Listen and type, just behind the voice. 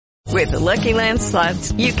With the Lucky Land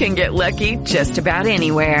Slots, you can get lucky just about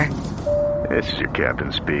anywhere. This is your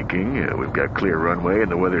captain speaking. We've got clear runway and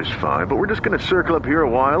the weather's fine, but we're just going to circle up here a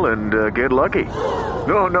while and get lucky.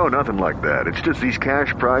 No, nothing like that. It's just these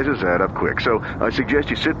cash prizes add up quick. So I suggest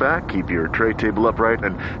you sit back, keep your tray table upright,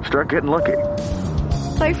 and start getting lucky.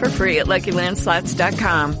 Play for free at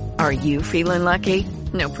LuckyLandSlots.com. Are you feeling lucky?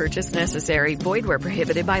 No purchase necessary. Void where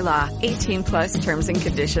prohibited by law. 18 plus terms and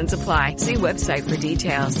conditions apply. See website for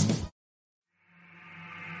details.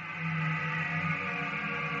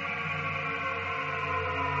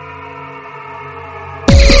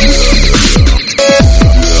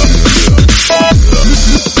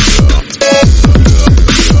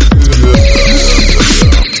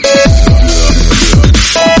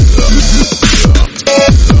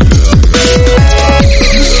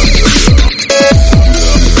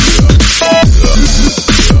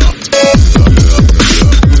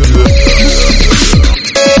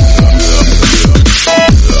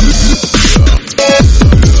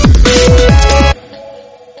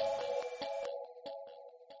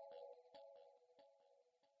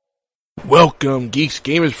 Welcome, geeks,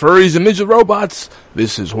 gamers, furries, and ninja robots.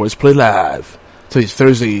 This is HorsePLAY Live. Today's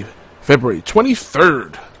Thursday, February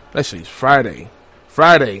 23rd. Actually, it's Friday.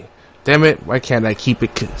 Damn it, why can't I keep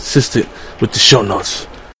it consistent with the show notes?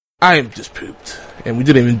 I am just pooped. And we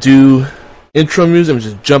didn't even do intro music. I'm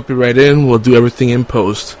just jumping right in. We'll do everything in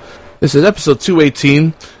post. This is episode 218.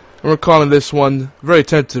 And we're calling this one, very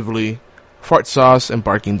tentatively, Fart Sauce and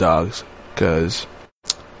Barking Dogs. Because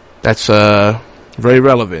that's very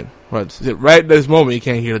relevant. But right at this moment, you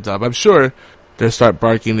can't hear the dog. I'm sure they'll start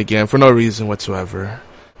barking again for no reason whatsoever.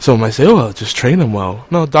 Someone might say, oh, just train them well.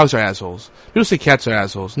 No, dogs are assholes. People say cats are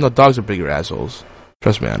assholes. No, dogs are bigger assholes.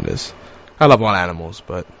 Trust me on this. I love all animals,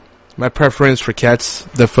 but my preference for cats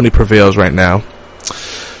definitely prevails right now.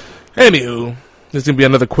 Anywho, there's going to be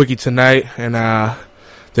another Quickie tonight, and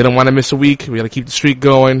didn't want to miss a week. We got to keep the streak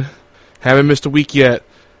going. Haven't missed a week yet.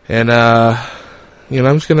 And, I'm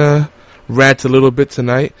just going to rant a little bit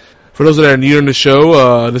tonight. For those that are new in the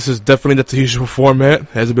show, this is definitely not the usual format. It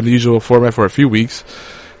hasn't been the usual format for a few weeks.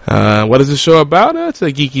 What is this show about? It's a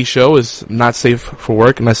geeky show. It's not safe for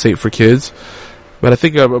work, not safe for kids. But I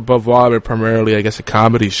think above all, it's primarily, I guess, a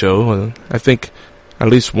comedy show. And I think at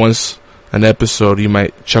least once an episode, you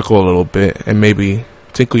might chuckle a little bit and maybe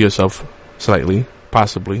tinkle yourself slightly,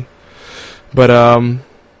 possibly. But,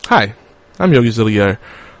 hi. I'm Yogi Zillier,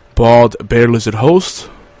 bald bear lizard host.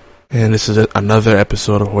 And this is another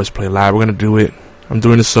episode of HorsePLAY Live. We're going to do it. I'm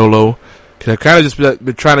doing it solo. Because I've kind of just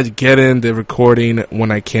been trying to get in the recording when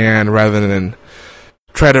I can rather than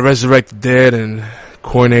try to resurrect the dead and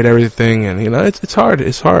coordinate everything. And, it's hard.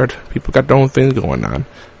 It's hard. People got their own things going on.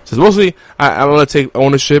 So it's mostly, I want to take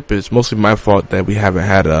ownership. It's mostly my fault that we haven't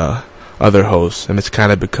had other hosts. And it's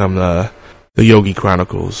kind of become the Yogi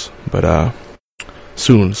Chronicles. But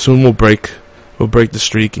soon we'll break the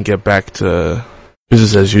streak and get back to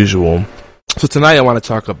business as usual. So tonight I want to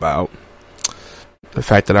talk about the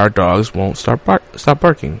fact that our dogs won't stop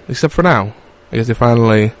barking, except for now. I guess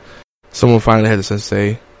someone finally had the sense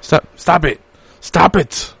to say, stop it.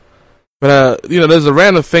 But there's a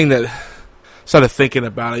random thing that I started thinking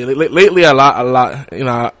about. Lately, a lot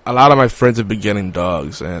of my friends have been getting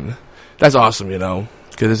dogs, and that's awesome, because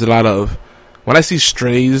there's a lot of, when I see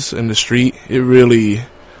strays in the street, it really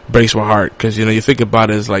breaks my heart, because you think about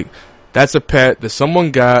it as like, that's a pet that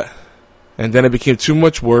someone got, and then it became too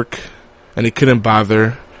much work, and they couldn't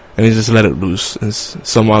bother, and they just let it loose in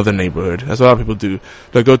some other neighborhood. That's what a lot of people do.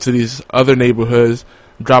 They'll go to these other neighborhoods,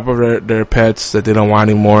 drop off their pets that they don't want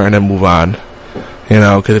anymore, and then move on.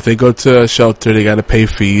 Because if they go to a shelter, they got to pay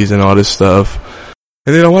fees and all this stuff,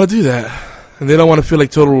 and they don't want to do that, and they don't want to feel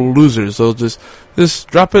like total losers. So just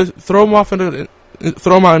drop it, throw them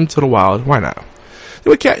out into the wild. Why not?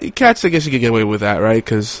 With cats, I guess you could get away with that, right?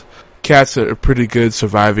 Because cats are pretty good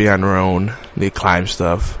surviving on their own. They climb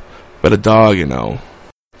stuff. But a dog,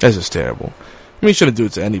 that's just terrible. You shouldn't do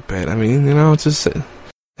it to any pet. It's just, if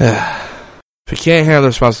you can't handle the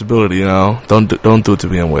responsibility, don't do it to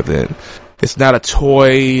begin with it. It's not a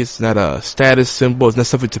toy. It's not a status symbol. It's not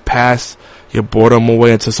something to pass your boredom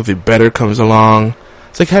away until something better comes along.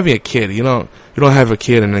 It's like having a kid. You don't have a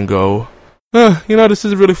kid and then go, this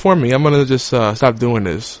isn't really for me. I'm going to just stop doing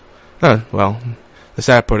this. Well, the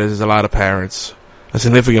sad part is there's a lot of parents, a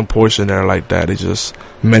significant portion that are like that. They just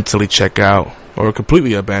mentally check out or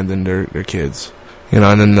completely abandon their kids. And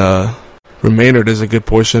then the remainder, there's a good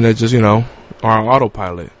portion that just, are on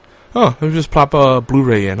autopilot. Oh, let me just plop a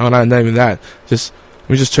Blu-ray in. Oh, not even that. Let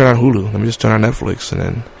me just turn on Hulu. Let me just turn on Netflix. And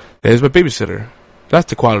then there's my babysitter. That's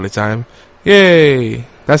the quality time. Yay!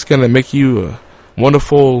 That's going to make you a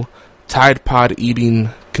wonderful Tide Pod eating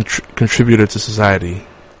contributor to society.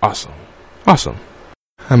 Awesome.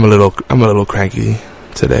 I'm a little cranky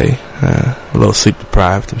today. A little sleep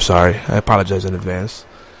deprived. I'm sorry. I apologize in advance.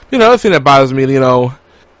 Another thing that bothers me,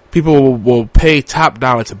 people will pay top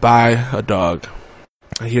dollar to buy a dog.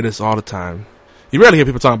 I hear this all the time. You rarely hear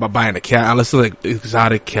people talking about buying a cat, unless it's like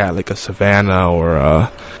exotic cat, like a Savannah or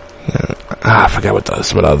I forget what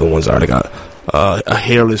some of the other ones are. They got a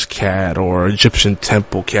hairless cat or Egyptian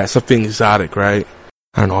temple cat, something exotic, right?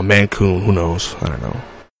 I don't know, a Mancoon, who knows? I don't know.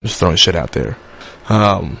 Just throwing shit out there.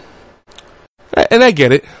 And I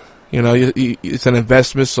get it. It's an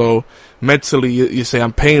investment, so mentally you say,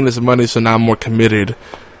 I'm paying this money, so now I'm more committed.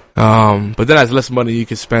 But then that's less money you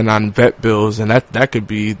can spend on vet bills, and that could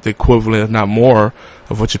be the equivalent, if not more,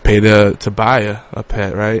 of what you pay to buy a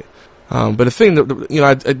pet, right? But the thing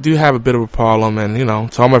that, I do have a bit of a problem, and,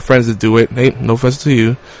 to all my friends that do it, hey, no offense to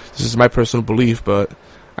you, this is my personal belief, but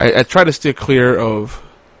I try to steer clear of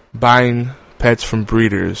buying pets from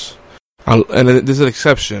breeders. And there's an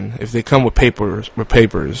exception if they come with papers,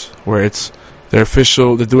 where they're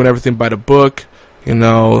official, they're doing everything by the book,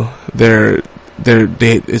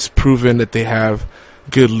 it's proven that they have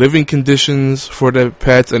good living conditions for their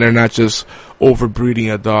pets, and they're not just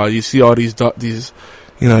overbreeding a dog. You see all these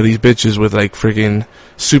bitches with like freaking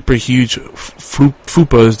super huge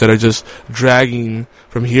fupas that are just dragging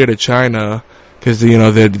from here to China because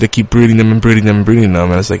they keep breeding them,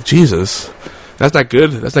 and it's like, Jesus, that's not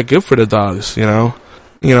good. That's not good for the dogs, And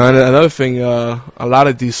another thing, a lot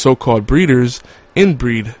of these so-called breeders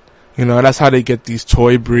inbreed. That's how they get these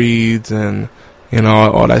toy breeds and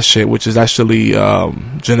all that shit, which is actually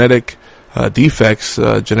genetic defects,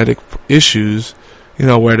 genetic issues.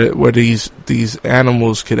 Where these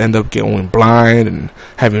animals could end up going blind and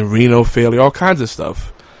having renal failure, all kinds of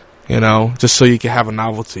stuff. Just so you can have a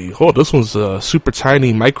novelty. Oh, this one's a super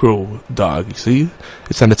tiny micro dog. You see,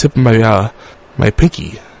 it's on the tip of my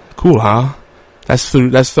pinky. Cool, huh? That's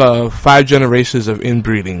 5 generations of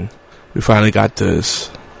inbreeding. We finally got this.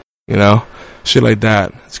 Shit like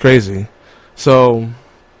that. It's crazy. So,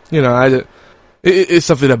 it's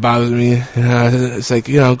something that bothers me. It's like,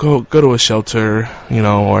 go to a shelter,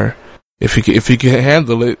 or if you can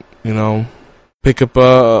handle it, pick up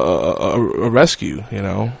a rescue,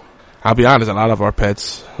 I'll be honest, a lot of our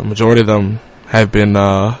pets, the majority of them have been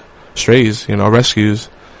strays, rescues,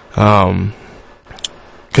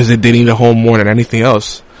 because they need a home more than anything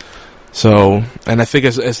else. So, and I think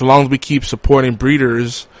as long as we keep supporting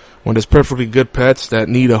breeders when there's perfectly good pets that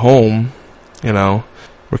need a home,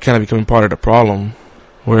 we're kind of becoming part of the problem.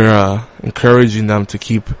 We're encouraging them to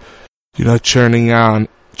keep, churning out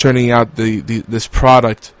this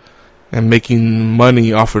product and making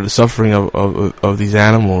money off of the suffering of these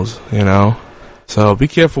animals, So be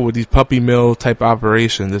careful with these puppy mill type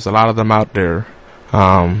operations. There's a lot of them out there.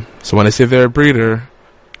 So when they say they're a breeder,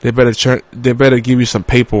 they better give you some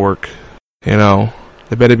paperwork, There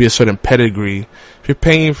better be a certain pedigree. If you're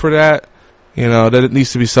paying for that, that it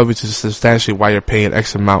needs to be subject to substantiate why you're paying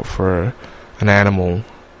X amount for an animal,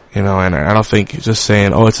 and I don't think just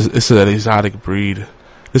saying, oh, it's an exotic breed.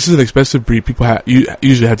 This is an expensive breed. People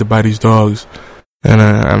usually have to buy these dogs, and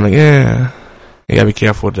I'm like, yeah, you gotta be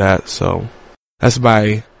careful with that. So that's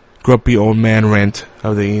my grumpy old man rant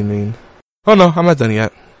of the evening. Oh no, I'm not done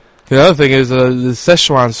yet. The other thing is the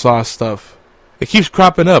Szechuan sauce stuff. It keeps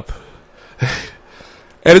cropping up.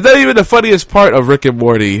 And it's not even the funniest part of Rick and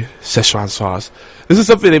Morty, Szechuan sauce. This is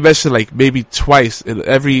something they mention like maybe twice in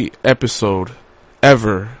every episode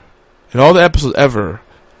ever. In all the episodes ever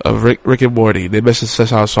of Rick and Morty, they mention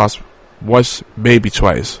Szechuan sauce once, maybe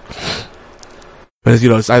twice. But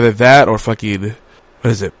it's either that or fucking,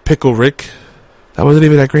 what is it, Pickle Rick? That wasn't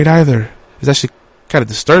even that great either. It's actually kind of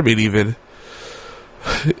disturbing even.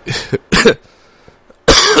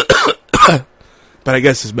 But I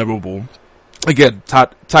guess it's memorable. Again,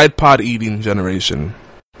 Tide Pod eating generation.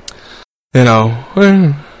 So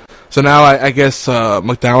now I guess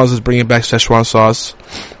McDonald's is bringing back Szechuan sauce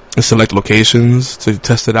in select locations to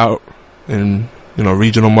test it out in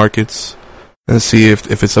regional markets and see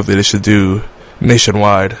if it's something they should do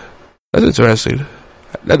nationwide. That's interesting.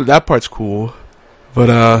 That part's cool.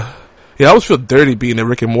 But I always feel dirty being a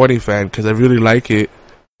Rick and Morty fan because I really like it.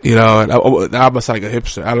 And now I'm like a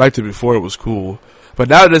hipster. I liked it before it was cool. But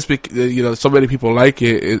now that so many people like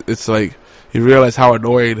it, it's like you realize how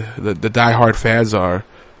annoyed the diehard fans are,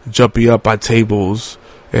 jumping up on tables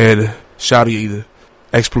and shouting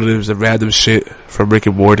expletives and random shit from Rick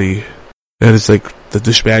and Morty. And it's like the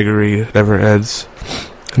douchebaggery never ends.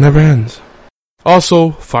 It never ends.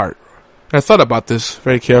 Also, fart. And I thought about this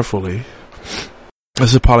very carefully.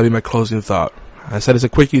 This is probably my closing thought. I said it's a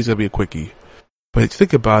quickie, it's going to be a quickie. But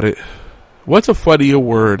think about it. What's a funnier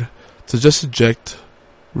word to just eject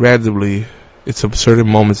randomly in some certain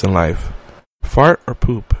moments in life? Fart or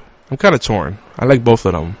poop? I'm kind of torn. I like both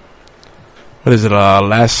of them. What is it?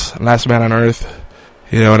 Last Man on Earth.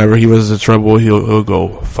 You know, whenever he was in trouble, he'll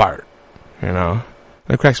go fart. You know,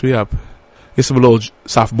 that cracks me up. Guess I'm a little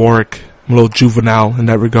sophomoric. I'm a little juvenile in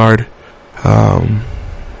that regard.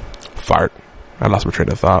 Fart. I lost my train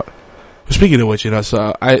of thought. But speaking of which, you know,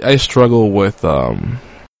 so I struggle with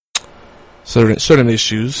certain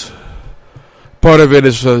issues. Part of it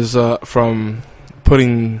is from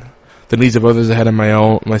putting the needs of others ahead of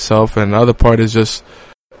myself, and the other part is just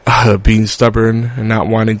being stubborn and not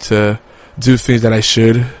wanting to do things that I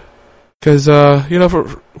should. Because, you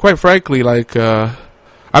know, quite frankly, like,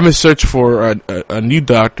 I'm in search for a new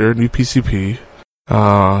doctor, new PCP,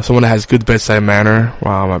 someone that has good bedside manner.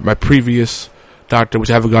 My previous doctor, which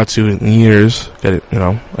I haven't gone to in years, get it, you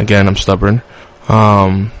know, again, I'm stubborn,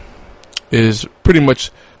 is pretty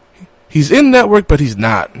much, he's in network, but he's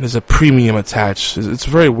not. There's a premium attached. It's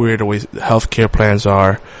very weird the way healthcare plans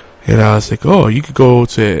are. You know, it's like, oh, you could go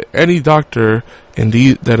to any doctor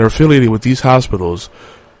that are affiliated with these hospitals,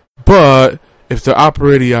 but if they're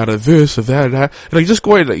operating out of this or that, like just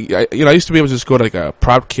going, like, you know, I used to be able to just go to like a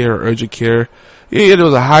prompt care or urgent care. Yeah, there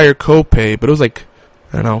was a higher copay, but it was like,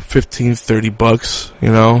 I don't know, $15-$30,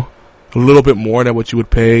 you know, a little bit more than what you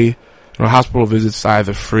would pay. You know, hospital visits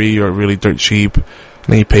either free or really dirt cheap, and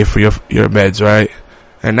then you pay for your meds, right?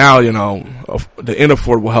 And now, you know, the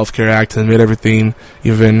Unaffordable Healthcare Act has made everything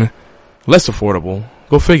even less affordable.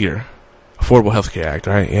 Go figure. Affordable Healthcare Act,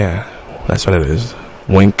 right? Yeah, that's what it is.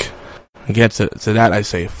 Wink. Again, to that I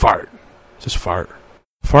say fart. Just fart.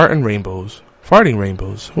 Fart and rainbows. Farting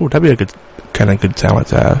rainbows. Oh, that'd be a good talent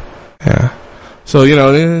to have. Yeah. So, you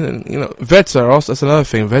know, vets are also, that's another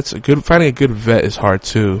thing. Finding a good vet is hard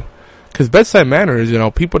too. Because bedside manner is, you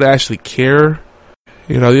know, people that actually care.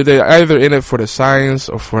 You know, they're either in it for the science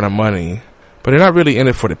or for the money, but they're not really in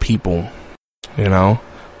it for the people. You know,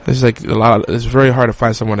 it's like it's very hard to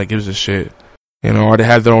find someone that gives a shit. You know, or they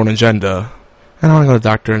have their own agenda. I don't want to go to the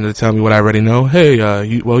doctor and they tell me what I already know. Hey,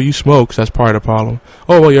 you smoke, so that's part of the problem.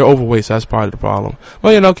 Oh, well, you're overweight, so that's part of the problem.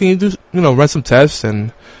 Well, you know, can you do, you know, run some tests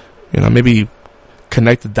and, you know, maybe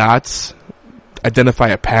connect the dots, identify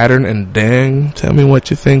a pattern, and then tell me what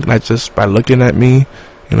you think, not just by looking at me.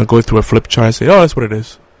 You know, go through a flip chart and say, oh, that's what it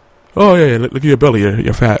is. Oh, yeah, look at your belly,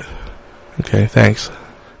 you're fat. Okay, thanks. I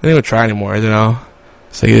don't even try anymore, you know.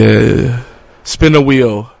 Say, spin the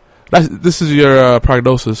wheel. This is your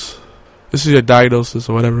prognosis. This is your diagnosis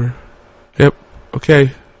or whatever. Yep,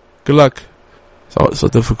 okay. Good luck. It's so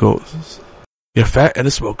difficult. You're fat and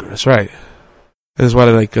a smoker, that's right. That's why,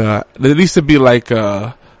 like, there needs to be, like,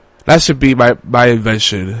 that should be my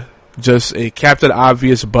invention. Just a Captain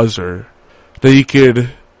Obvious buzzer that you could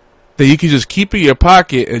just keep in your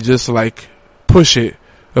pocket and just like push it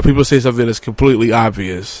when people say something that's completely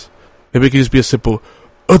obvious. Maybe it could just be a simple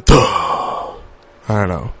I don't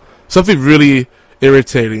know, something really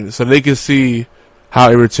irritating, so they can see how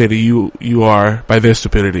irritated you are by their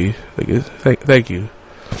stupidity. Thank you.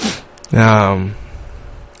 So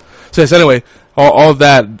yes, anyway, all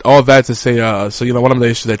that to say, so you know, one of the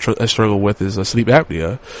issues that I struggle with is sleep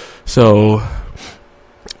apnea. So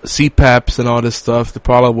CPAPs and all this stuff. The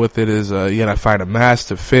problem with it is you gotta find a mask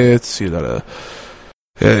that fits. You gotta,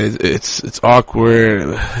 it's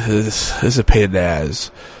awkward. It's a pain in the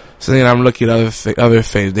ass. So then I'm looking at other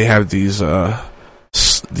things. They have these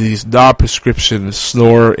non-prescription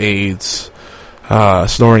snoring aids,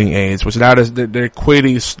 which now they're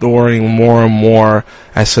equating snoring more and more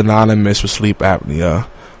as synonymous with sleep apnea,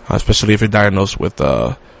 especially if you're diagnosed with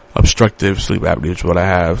obstructive sleep apnea, which is what I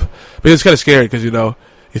have. But it's kind of scary because, you know,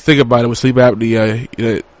 you think about it with sleep apnea, you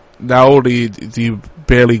know, not only do you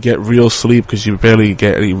barely get real sleep because you barely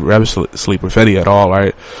get any REM sleep, if any at all,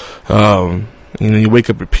 right? You know, you wake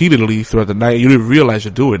up repeatedly throughout the night. You didn't realize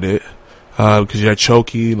you're doing it because you're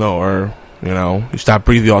choking or, you know, you stop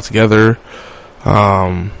breathing altogether.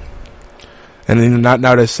 And then now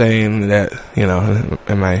they're saying that, you know,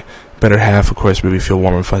 and my better half, of course, made me feel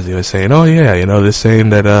warm and fuzzy. They're saying, oh yeah, you know, they're saying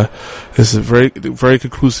that this is very, very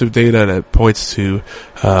conclusive data that points to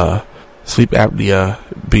sleep apnea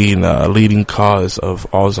being a leading cause of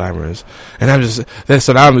Alzheimer's. And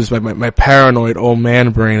my paranoid old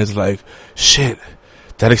man brain is like, shit,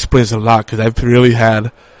 that explains a lot, because I've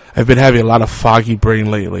been having a lot of foggy brain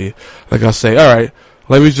lately. Like, I'll say, all right,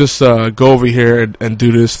 let me just go over here and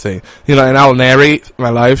do this thing, you know, and I'll narrate my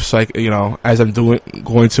life, so you know, as I'm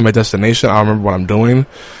going to my destination, I'll remember what I'm doing,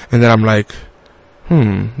 and then I'm like,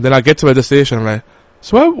 then I get to my destination, I'm like,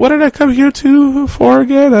 So what did I come here for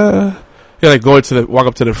again? Like walk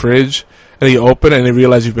up to the fridge, and you open it, and you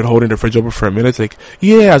realize you've been holding the fridge open for a minute. It's like,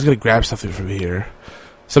 yeah, I was going to grab something from here.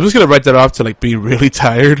 So I'm just going to write that off to, like, being really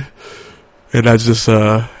tired, and not just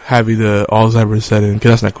having the Alzheimer's set in, because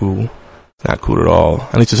that's not cool. It's not cool at all.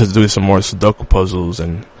 I need to start doing some more Sudoku puzzles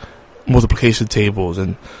and multiplication tables,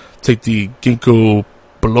 and take the ginkgo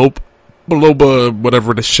biloba,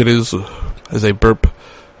 whatever this shit is, as a burp,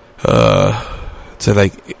 to,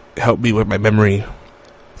 like, help me with my memory.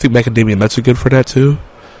 I think macadamia nuts are good for that, too.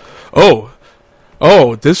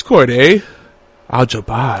 Oh, Discord, eh?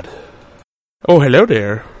 Al-Jabad. Oh, hello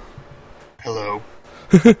there. Hello.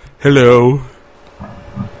 Hello.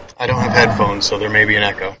 I don't have headphones, so there may be an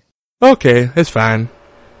echo. Okay, it's fine.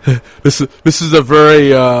 This is a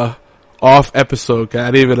very off episode.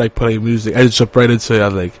 I didn't even like play music. I just jumped right into it. I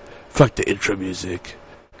was like, fuck the intro music.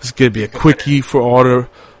 It's gonna be a quickie for all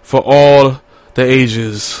the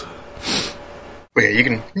ages. But yeah, you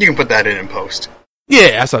can put that in post.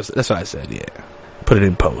 Yeah, that's what I said. Yeah, put it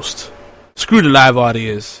in post. Screw the live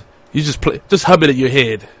audience. You just hum it in your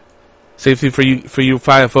head. Same thing for you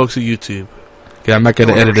fine folks at YouTube. Okay, I'm not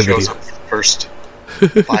gonna edit the video. First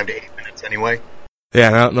 5 to 8 minutes anyway.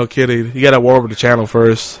 Yeah, no kidding. You gotta warm up the channel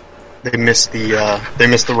first. They missed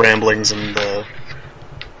the ramblings and the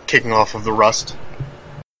kicking off of the rust.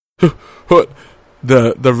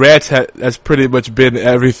 The rats has pretty much been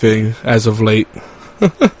everything as of late.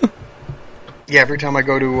 Yeah, every time I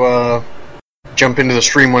go to jump into the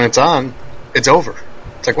stream when it's on, it's over.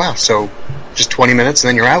 It's like, wow, so just 20 minutes and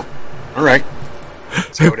then you're out? Alright.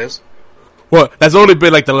 That's how it is. Well, that's only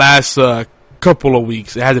been like the last couple of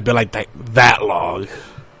weeks. It hasn't been like that long.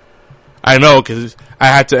 I know, because I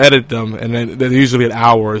had to edit them, and then they're usually an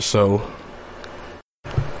hour or so.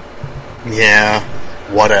 Yeah,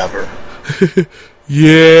 whatever.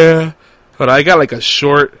 Yeah, but I got like a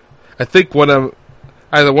short. I think either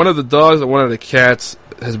one of the dogs or one of the cats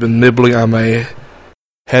has been nibbling on my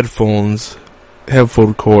headphone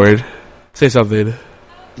cord. Say something.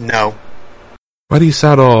 No. Why do you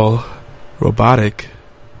sound all robotic?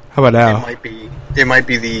 How about now? It might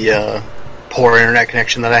be the poor internet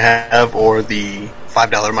connection that I have, or the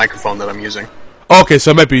 $5 microphone that I'm using. Okay,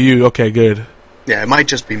 so it might be you. Okay, good. Yeah, it might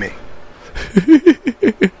just be me.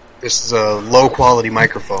 This is a low-quality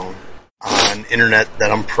microphone on internet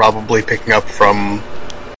that I'm probably picking up from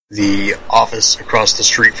the office across the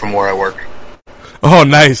street from where I work. Oh,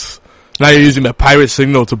 nice. Now you're using a pirate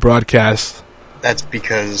signal to broadcast. That's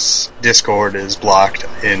because Discord is blocked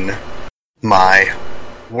in my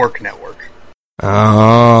work network.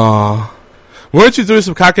 Oh. Weren't you doing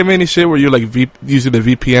some cockamamie shit where you're like using the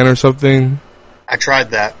VPN or something? I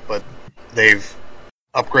tried that, but they've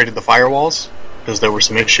upgraded the firewalls because there were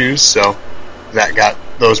some issues, so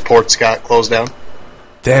those ports got closed down.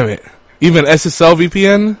 Damn it. Even SSL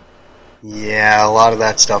VPN? Yeah, a lot of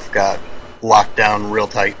that stuff got locked down real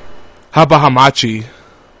tight. How about Hamachi?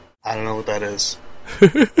 I don't know what that is.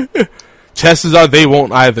 Chances are they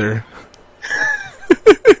won't either.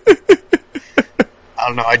 I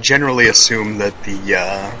don't know. I generally assume that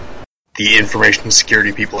the information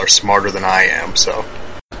security people are smarter than I am, so.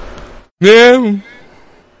 Yeah.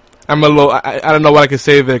 I'm a little. I don't know what I can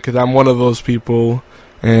say there because I'm one of those people,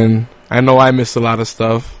 and I know I miss a lot of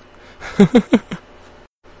stuff.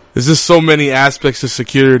 There's just so many aspects of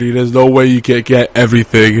security. There's no way you can get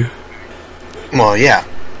everything. Well, yeah.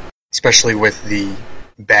 Especially with the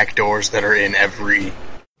backdoors that are in every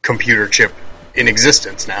computer chip in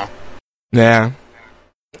existence now. Yeah.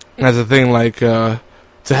 That's the thing, like, to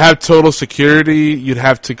have total security, you'd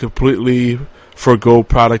have to completely forgo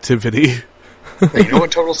productivity. You know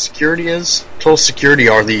what total security is? Total security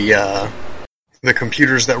are the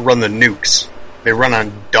computers that run the nukes. They run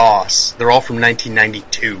on DOS. They're all from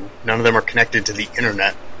 1992. None of them are connected to the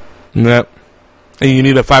internet. Yep. And you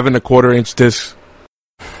need a 5 1/4-inch disc.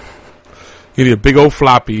 You need a big old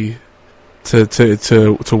floppy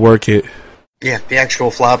to work it. Yeah, the actual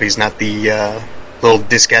floppies, not the little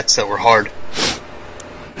diskettes that were hard.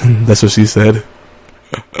 That's what she said.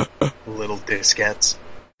 Little diskettes.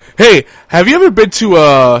 Hey, have you ever been to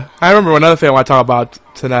I remember another thing I want to talk about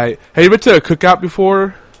tonight. Have you been to a cookout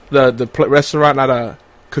before? The restaurant, not a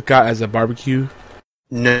cookout as a barbecue?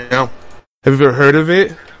 No. Have you ever heard of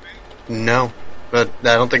it? No. But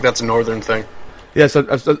I don't think that's a northern thing. Yeah, so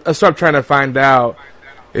that's what I'm trying to find out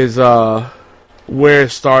is where it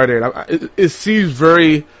started. It seems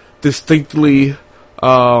very distinctly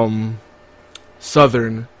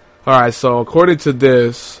southern. Alright, so according to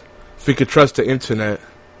this, if we could trust the internet,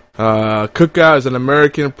 Cookout is an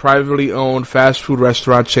American privately owned fast food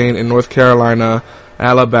restaurant chain in North Carolina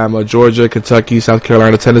Alabama, Georgia, Kentucky, South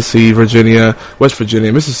Carolina, Tennessee, Virginia, West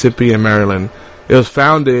Virginia, Mississippi, and Maryland. It was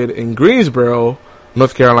founded in Greensboro,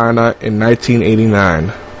 North Carolina in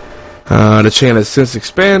 1989. The chain has since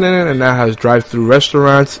expanded and now has drive-through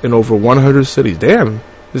restaurants in over 100 cities. Damn,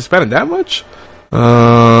 it's expanded that much?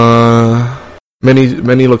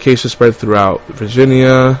 Many locations spread throughout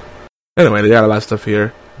Virginia. Anyway, they got a lot of stuff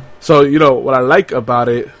here. So, what I like about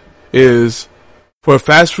it is, for a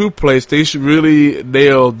fast food place, they should really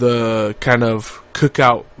nail the kind of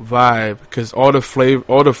cookout vibe, because all the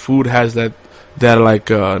food has that like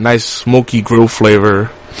nice smoky grill flavor.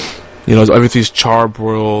 Everything's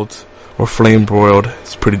charbroiled or flame broiled.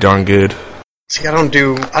 It's pretty darn good. See, I don't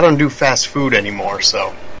do fast food anymore,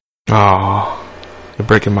 so. Oh, you're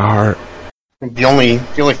breaking my heart. The only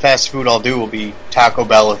fast food I'll do will be Taco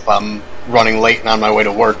Bell if I'm running late and on my way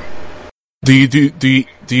to work. Do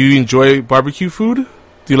you enjoy barbecue food?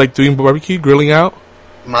 Do you like doing barbecue, grilling out?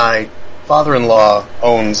 My father-in-law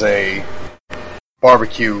owns a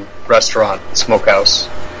barbecue restaurant, smokehouse.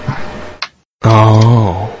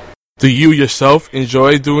 Oh. Do you yourself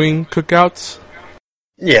enjoy doing cookouts?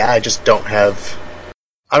 Yeah, I just don't have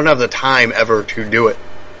the time ever to do it,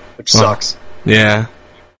 which sucks. Yeah,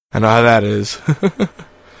 I know how that is.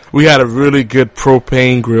 We had a really good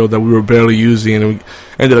propane grill that we were barely using, and we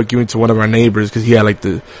ended up giving to one of our neighbors because he had like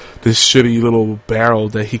this shitty little barrel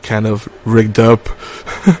that he kind of rigged up.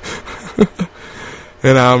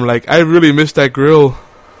 And I'm like, I really miss that grill.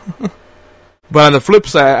 But on the flip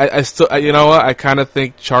side, I still, I kind of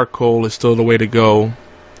think charcoal is still the way to go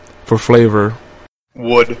for flavor.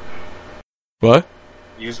 Wood. What?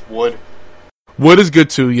 Use wood. Wood is good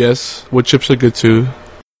too, yes. Wood chips are good too.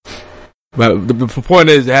 But the point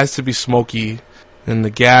is, it has to be smoky, and the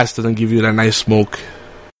gas doesn't give you that nice smoke.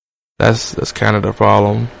 That's kind of the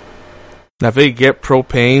problem. Now, if they get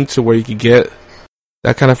propane to where you can get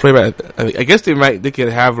that kind of flavor, I guess they could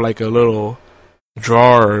have like a little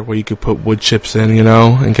drawer where you could put wood chips in,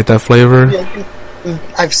 and get that flavor. Yeah,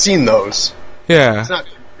 I've seen those. Yeah.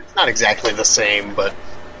 It's not exactly the same, but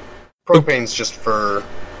propane's just for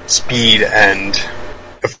speed and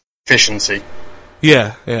efficiency.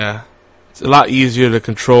 Yeah. It's a lot easier to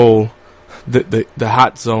control the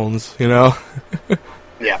hot zones, Yeah. But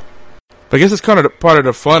I guess it's kind of part of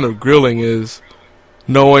the fun of grilling is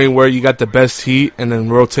knowing where you got the best heat and then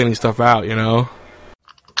rotating stuff out,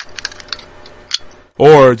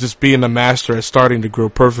 Or just being a master at starting to grill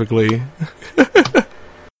perfectly. A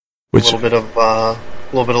little bit of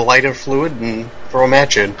lighter fluid and throw a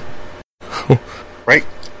match in. Right?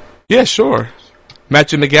 Yeah, sure.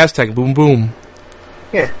 Match in the gas tank. Boom, boom.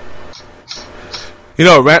 Yeah.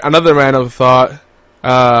 Another random thought.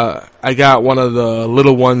 I got one of the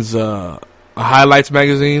little ones, a highlights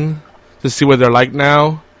magazine, to see what they're like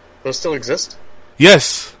now. Those still exist?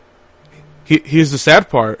 Yes. Here's the sad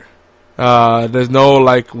part. There's no,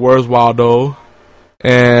 like, Where's Waldo?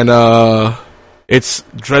 And, it's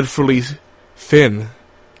dreadfully thin.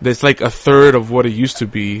 It's like a third of what it used to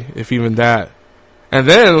be, if even that. And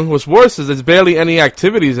then, what's worse is there's barely any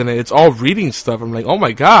activities in it. It's all reading stuff. I'm like, oh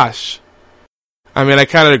my gosh. I mean, I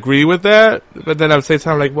kind of agree with that, but then at the same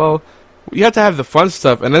time, like, well, you have to have the fun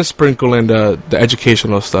stuff and then sprinkle in the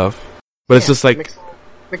educational stuff. But it's just like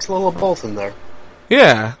mix a little of both in there.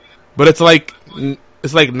 Yeah, but it's like 90%,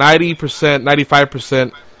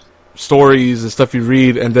 95% stories and stuff you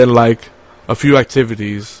read, and then like a few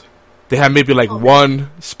activities. They have maybe like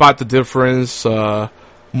one spot the difference,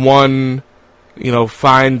 one,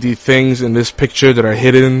 find the things in this picture that are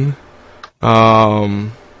hidden.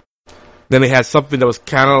 Then they had something that was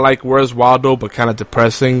kind of like Where's Waldo, but kind of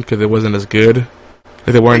depressing because it wasn't as good. Like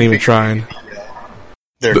they weren't even trying.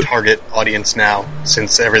 Their target audience now,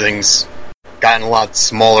 since everything's gotten a lot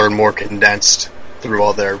smaller and more condensed through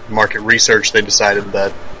all their market research, they decided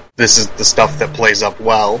that this is the stuff that plays up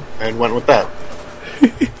well and went with that.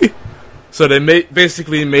 So they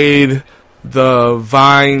basically made the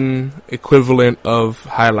Vine equivalent of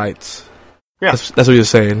highlights. Yeah. That's what you're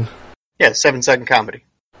saying. Yeah, 7-second comedy.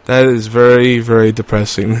 That is very, very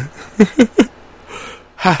depressing.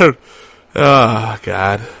 Oh,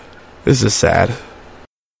 God. This is sad.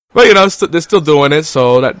 But, they're still doing it,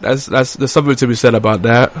 so there's something to be said about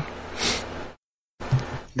that.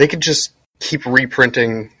 They could just keep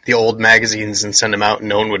reprinting the old magazines and send them out and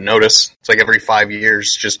no one would notice. It's like every 5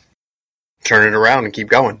 years, just turn it around and keep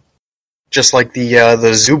going. Just like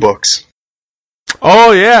the zoo books.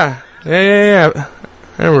 Oh, yeah. Yeah.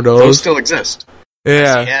 I remember those. Those still exist.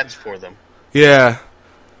 Yeah. I see ads for them. Yeah.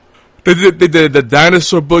 They did the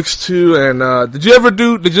dinosaur books too, and did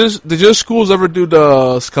your schools ever do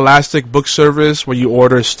the Scholastic book service where you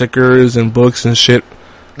order stickers and books and shit?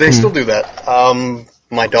 They still do that.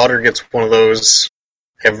 My daughter gets one of those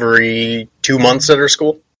every 2 months at her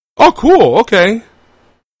school. Oh, cool. Okay.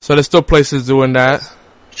 So there's still places doing that.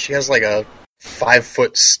 She has like a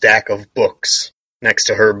 5-foot stack of books next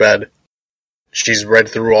to her bed. She's read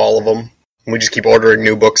through all of them. We just keep ordering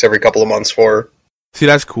new books every couple of months for her. See,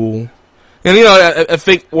 that's cool. And, I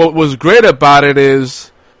think what was great about it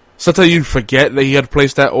is sometimes you forget that you had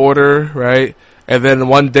placed that order, right? And then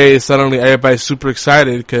one day, suddenly everybody's super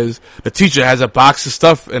excited because the teacher has a box of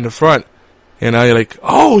stuff in the front. You're like,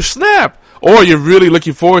 oh, snap! Or you're really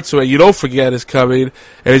looking forward to it. You don't forget it's coming,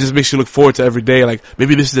 and it just makes you look forward to every day. Like,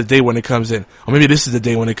 maybe this is the day when it comes in. Or maybe this is the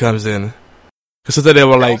day when it comes in. Because sometimes they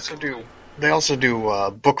were like... They also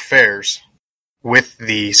do book fairs with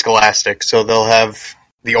the Scholastic, so they'll have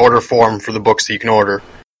the order form for the books that you can order,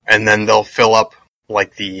 and then they'll fill up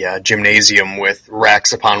like the gymnasium with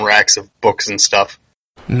racks upon racks of books and stuff.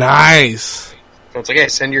 Nice. So it's like, hey,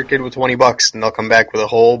 send your kid with $20, and they'll come back with a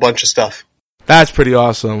whole bunch of stuff. That's pretty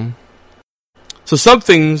awesome. So some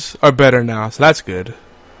things are better now, so that's good.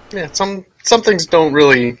 Yeah, some things don't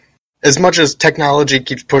really, as much as technology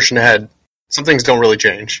keeps pushing ahead, some things don't really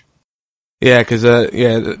change. Yeah, because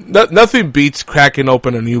nothing beats cracking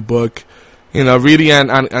open a new book. Reading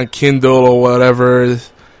on Kindle or whatever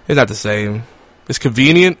is not the same. It's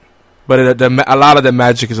convenient, but a lot of the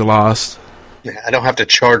magic is lost. Yeah, I don't have to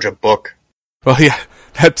charge a book. Well, yeah,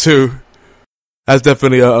 that too. That's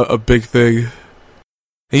definitely a big thing.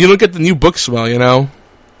 And you don't get the new book smell,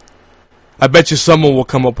 I bet you someone will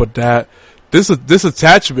come up with that. This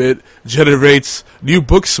attachment generates new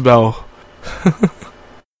book smell.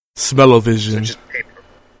 Smell-o-vision. So just paper.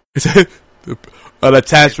 It's an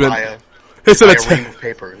attachment. It's a ring of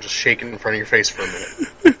paper and just shake it in front of your face for a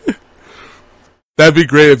minute. That'd be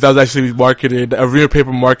great if that was actually marketed, a real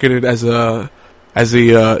paper marketed as a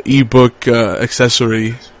ebook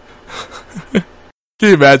accessory. Can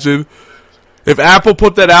you imagine? If Apple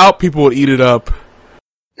put that out, people would eat it up.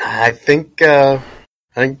 I think that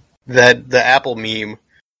the Apple meme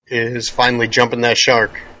is finally jumping that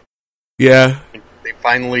shark. Yeah. They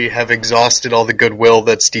finally have exhausted all the goodwill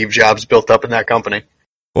that Steve Jobs built up in that company.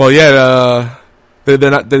 Well, yeah,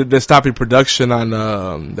 they're stopping production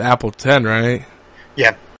on the Apple 10, right?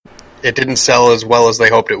 Yeah, it didn't sell as well as they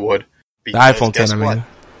hoped it would. The iPhone 10, I mean.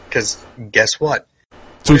 Because guess what?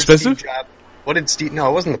 Too expensive? No,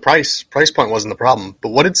 it wasn't the price. Price point wasn't the problem. But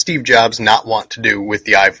what did Steve Jobs not want to do with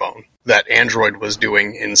the iPhone that Android was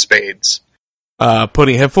doing in spades?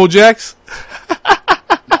 Putting headphone jacks?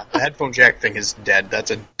 The headphone jack thing is dead.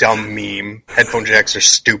 That's a dumb meme. Headphone jacks are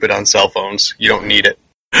stupid on cell phones. You don't need it.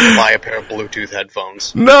 Buy a pair of Bluetooth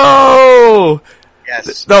headphones. No!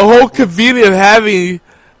 Yes. The whole convenience of having...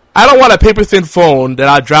 I don't want a paper-thin phone that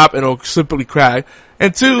I drop and it'll simply crack.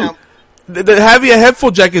 And two, having a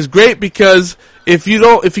headphone jack is great because if you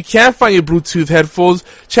can't find your Bluetooth headphones,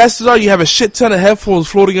 chances are you have a shit ton of headphones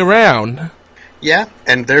floating around. Yeah,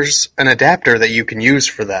 and there's an adapter that you can use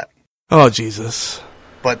for that. Oh, Jesus.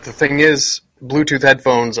 But the thing is, Bluetooth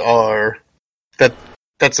headphones are...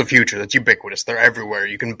 That's the future. That's ubiquitous. They're everywhere.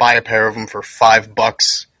 You can buy a pair of them for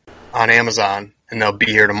 $5 on Amazon, and they'll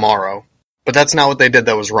be here tomorrow. But that's not what they did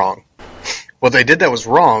that was wrong. What they did that was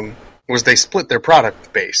wrong was they split their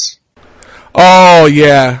product base. Oh,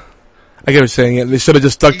 yeah. I get what you're saying. They should have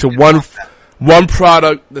just stuck to one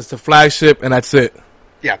product that's the flagship, and that's it.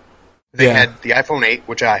 Yeah. They had the iPhone 8,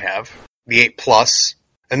 which I have, the 8 Plus,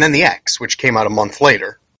 and then the X, which came out a month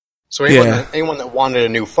later. So anyone that wanted a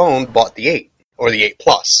new phone bought the 8, or the 8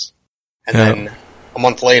 Plus. And then a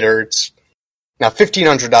month later, now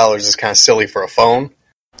 $1,500 is kind of silly for a phone.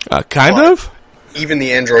 Kind of? Even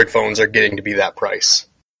the Android phones are getting to be that price.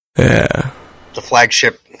 Yeah. The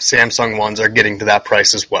flagship Samsung ones are getting to that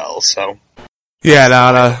price as well, so...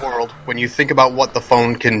 Yeah, world, when you think about what the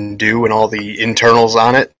phone can do and all the internals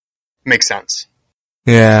on it, makes sense.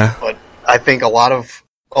 Yeah. But I think a lot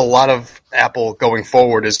of Apple going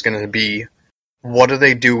forward is going to be, what do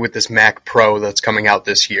they do with this Mac Pro that's coming out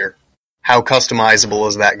this year? How customizable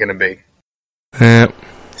is that going to be? Yeah.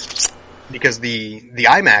 Because the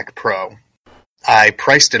iMac Pro, I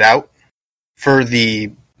priced it out for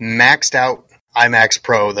the maxed out iMac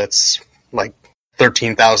Pro that's like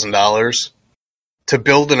 $13,000. To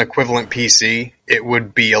build an equivalent PC, it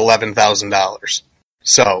would be $11,000.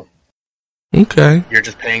 So, okay, you're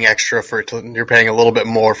just paying extra for it. You're paying a little bit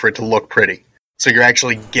more for it to look pretty. So you're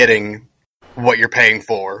actually getting what you're paying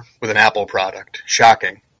for with an Apple product.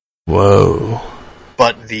 Shocking. Whoa.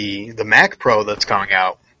 But the Mac Pro that's coming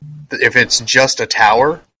out, if it's just a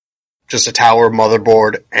tower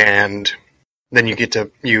motherboard, and then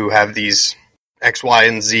you have these X, Y,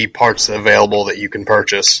 and Z parts available that you can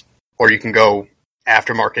purchase, or you can go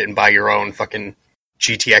aftermarket and buy your own fucking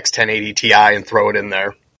GTX 1080 Ti and throw it in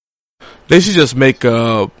there. They should just make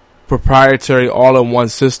a proprietary all-in-one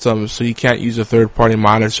system so you can't use a third-party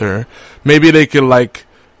monitor. Maybe they could like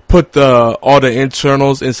put all the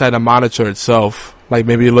internals inside the monitor itself. Like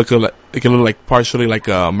maybe it could look like partially like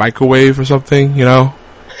a microwave or something, you know?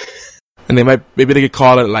 And maybe they could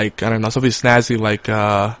call it like, I don't know, something snazzy like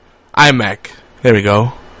iMac. There we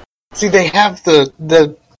go. See, they have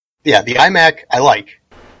the iMac I like.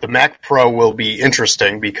 The Mac Pro will be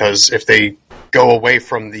interesting because if they go away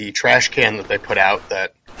from the trash can that they put out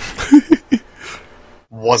that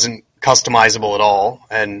wasn't customizable at all,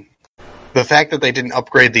 and the fact that they didn't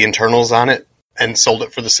upgrade the internals on it and sold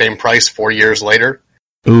it for the same price 4 years later.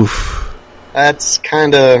 Oof. That's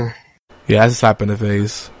kind of... Yeah, that's a slap in the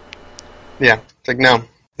face. Yeah, it's like, no,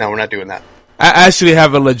 we're not doing that. I actually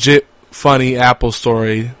have a legit funny Apple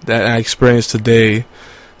story that I experienced today.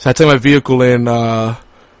 So I took my vehicle in to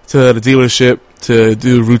the dealership to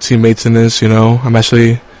do routine maintenance, you know. I'm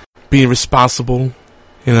actually being responsible,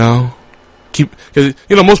 you know. Because,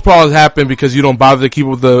 you know, most problems happen because you don't bother to keep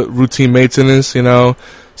with the routine maintenance, you know.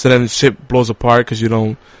 So then shit blows apart because you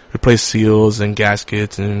don't replace seals and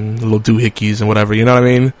gaskets and little doohickeys and whatever, you know what I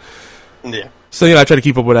mean? Yeah. So, you know, I try to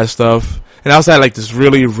keep up with that stuff. And I also had like this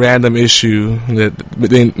really random issue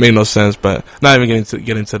that made no sense, but not even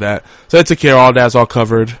get into that. So I took care of all that. It's all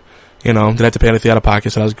covered. You know, didn't have to pay anything out of pocket,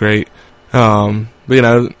 so that was great. But, you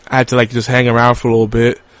know, I had to like just hang around for a little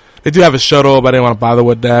bit. They do have a shuttle, but I didn't want to bother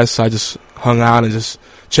with that, so I just hung out and just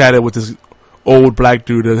chatted with this old black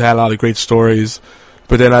dude that had a lot of great stories.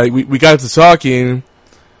 But then we got to talking,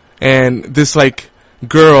 and this like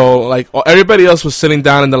girl, like everybody else was sitting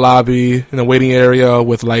down in the lobby in the waiting area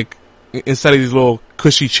with like inside of these little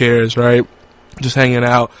cushy chairs, right? Just hanging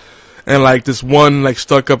out. And like this one like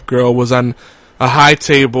stuck up girl was on a high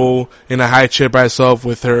table in a high chair by herself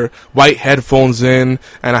with her white headphones in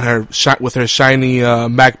and on with her shiny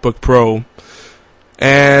MacBook Pro.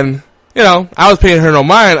 And, you know, I was paying her no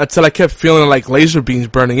mind until I kept feeling like laser beams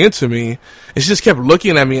burning into me. And she just kept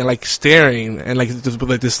looking at me and like staring and like just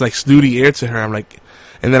like this like snooty air to her. I'm like,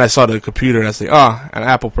 and then I saw the computer and I said, oh, an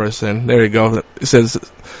Apple person. There you go. It says,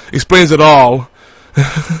 explains it all.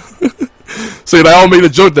 So, you know, I all made a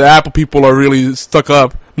joke that Apple people are really stuck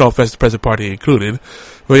up. No offense to present party included.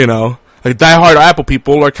 But, you know, like diehard Apple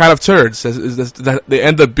people are kind of turds. They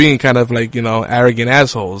end up being kind of like, you know, arrogant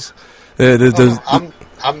assholes. I'm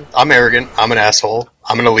arrogant. I'm an asshole.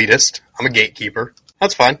 I'm an elitist. I'm a gatekeeper.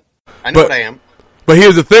 That's fine. I know what I am. But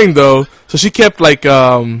here's the thing, though. So she kept like,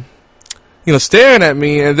 you know, staring at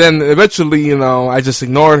me, and then eventually, you know, I just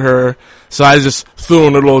ignored her. So I just threw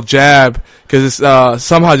in a little jab because it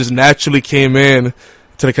somehow just naturally came in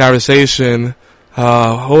to the conversation.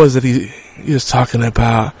 What was it he was talking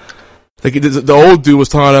about? Like the old dude was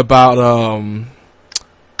talking about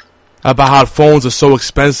how phones are so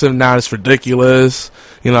expensive now, it's ridiculous.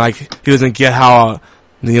 You know, like he doesn't get how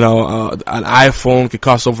an iPhone could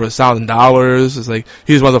cost over $1,000. It's like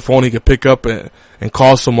he just wants a phone he could pick up and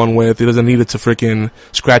call someone with. He doesn't need it to freaking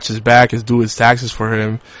scratch his back and do his taxes for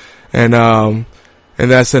him. And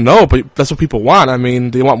then I said, no, but that's what people want. I mean,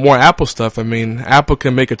 they want more Apple stuff. I mean, Apple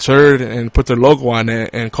can make a turd and put their logo on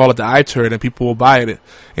it and call it the iTurd and people will buy it.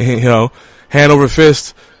 And, you know, hand over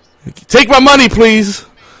fist, take my money, please.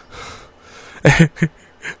 And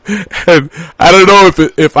I don't know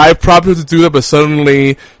if I prompted her to do that, but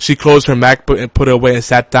suddenly she closed her MacBook and put it away and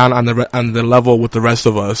sat down on the level with the rest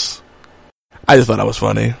of us. I just thought that was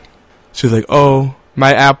funny. She's like, oh,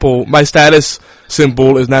 my status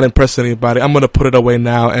symbol is not impressing anybody. I'm gonna put it away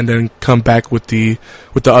now and then come back with the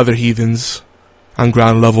other heathens on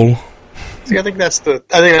ground level. See, I think that's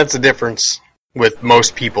the difference with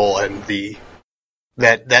most people and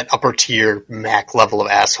that upper tier Mac level of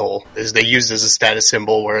asshole is they use it as a status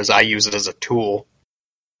symbol, whereas I use it as a tool.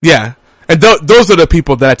 Yeah, and those are the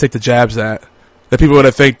people that I take the jabs at. The people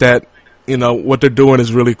that think that, you know, what they're doing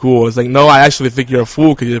is really cool. It's like, no, I actually think you're a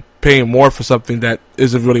fool because you're paying more for something that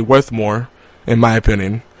isn't really worth more, in my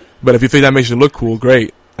opinion. But if you think that makes you look cool,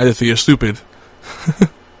 great. I just think you're stupid.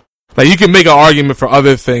 Like, you can make an argument for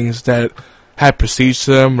other things that have prestige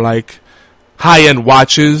to them, like high-end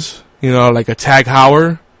watches, you know, like a Tag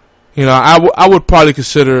Heuer. You know, I would probably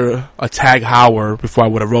consider a Tag Heuer before I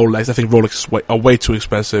would a Rolex. I think Rolex is way too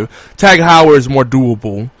expensive. Tag Heuer is more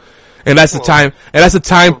doable. And that's the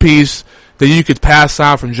timepiece that you could pass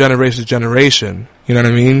on from generation to generation. You know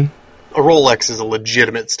what I mean? A Rolex is a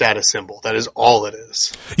legitimate status symbol. That is all it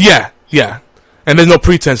is. Yeah. And there's no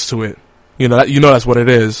pretense to it. That's what it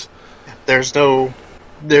is. There's no,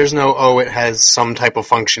 oh, it has some type of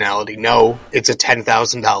functionality. No, it's a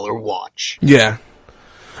 $10,000 watch. Yeah.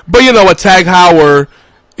 But a Tag Heuer,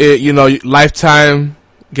 lifetime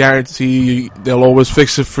guarantee, they'll always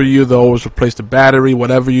fix it for you, they'll always replace the battery,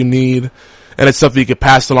 whatever you need, and it's something you can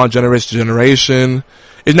pass along generation to generation.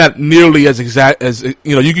 It's not nearly as exact as,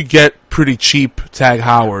 you could get pretty cheap Tag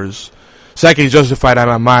Heuers. So I can justify that in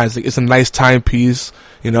my mind. It's a nice timepiece,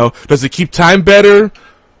 Does it keep time better?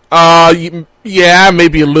 Yeah,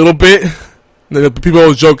 maybe a little bit. People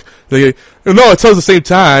always joke, no, it tells the same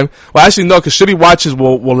time. Well, actually, no, because shitty watches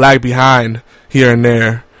will lag behind here and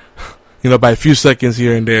there, by a few seconds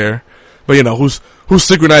here and there. But, who's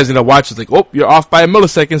synchronizing the watch is like, oh, you're off by a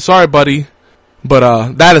millisecond, sorry, buddy.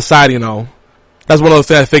 But, that aside, that's one of those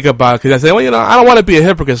things I think about, because I say, well, I don't want to be a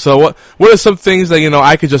hypocrite, so what are some things that,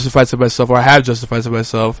 I could justify to myself, or I have justified to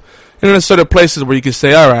myself? There's certain places where you can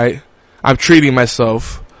say, alright, I'm treating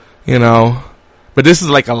myself, But this is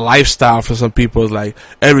like a lifestyle for some people. It's like,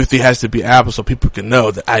 everything has to be Apple so people can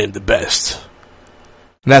know that I am the best.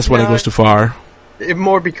 And that's when it goes too far. It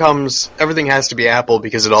more becomes, everything has to be Apple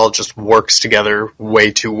because it all just works together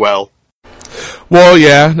way too well. Well,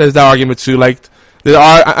 yeah, there's that argument too. Like,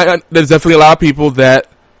 there's definitely a lot of people that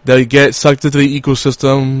they get sucked into the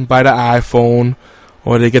ecosystem by the iPhone,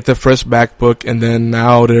 or they get their first MacBook, and then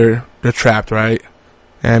now they're trapped, right?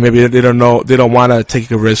 And maybe they don't want to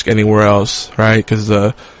take a risk anywhere else, right?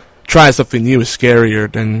 Because trying something new is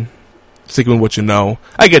scarier than sticking with what you know.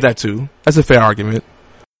 I get that too. That's a fair argument.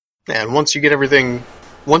 And once you get everything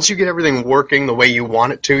working the way you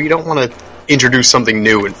want it to, you don't want to introduce something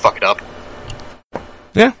new and fuck it up.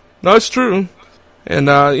 Yeah, no, it's true. And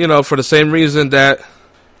for the same reason that,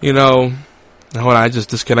 hold on, I just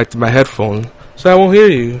disconnected my headphone, so I won't hear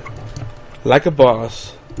you. Like a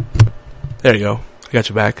boss. There you go. I got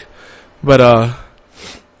you back. But,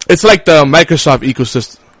 it's like the Microsoft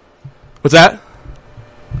ecosystem. What's that?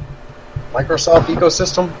 Microsoft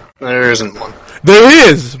ecosystem? There isn't one. There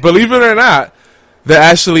is! Believe it or not. There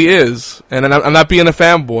actually is. And I'm not being a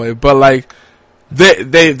fanboy, but like,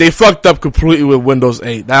 they fucked up completely with Windows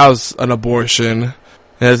 8. That was an abortion. And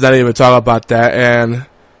let's not even talk about that. And,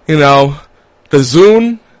 the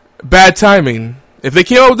Zune, bad timing. If they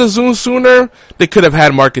came out with the Zune sooner, they could have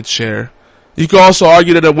had market share. You could also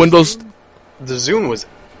argue that the Windows... The Zune was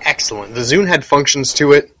excellent. The Zune had functions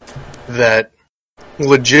to it that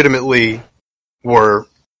legitimately were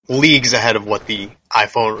leagues ahead of what the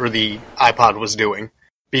iPhone or the iPod was doing.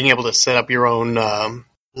 Being able to set up your own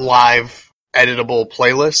live editable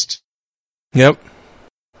playlist. Yep.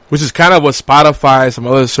 Which is kind of what Spotify and some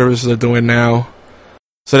other services are doing now.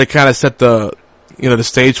 So they kind of set the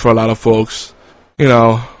stage for a lot of folks.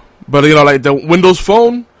 But like the Windows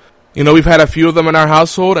Phone, we've had a few of them in our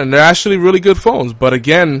household, and they're actually really good phones. But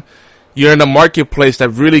again, you're in a marketplace that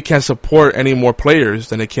really can't support any more players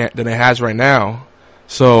than it has right now.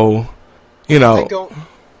 So, you don't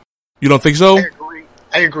think so?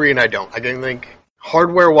 I agree, and I don't. I think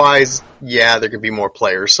hardware-wise, yeah, there could be more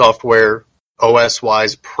players. Software,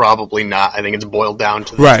 OS-wise, probably not. I think it's boiled down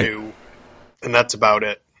to the two, and that's about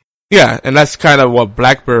it. Yeah, and that's kind of what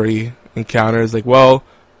BlackBerry encounters. Like, well,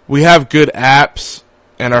 we have good apps,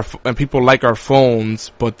 and people like our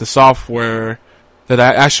phones, but the software, the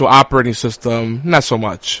actual operating system, not so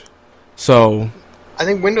much. So, I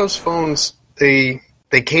think Windows phones, they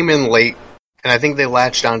came in late, and I think they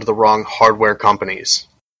latched onto the wrong hardware companies.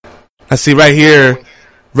 I see right here,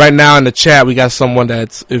 right now in the chat, we got someone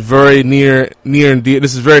that's very near and dear.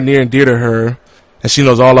 This is very near and dear to her, and she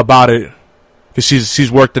knows all about it because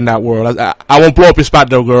she's worked in that world. I won't blow up your spot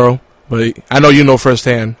though, girl, but I know you know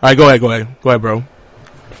firsthand. All right, go ahead, bro.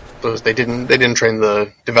 They didn't train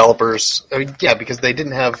the developers. Yeah, because they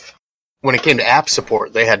didn't have, when it came to app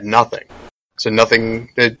support, they had nothing. So nothing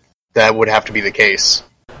that would have to be the case.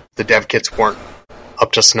 The dev kits weren't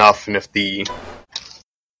up to snuff, and if the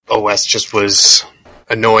OS just was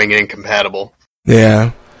annoying and incompatible.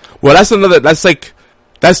 Yeah. Well, that's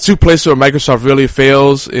two places where Microsoft really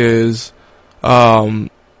fails is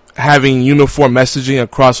having uniform messaging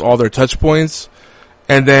across all their touch points,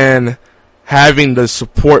 and then having the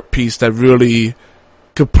support piece that really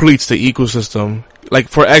completes the ecosystem. Like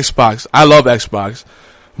for Xbox, I love Xbox,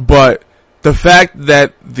 but the fact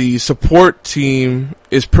that the support team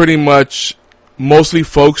is pretty much mostly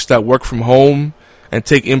folks that work from home and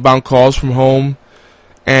take inbound calls from home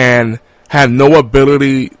and have no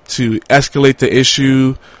ability to escalate the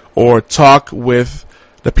issue or talk with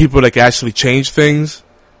the people that can actually change things,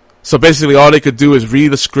 So basically, all they could do is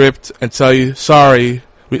read the script and tell you, "Sorry,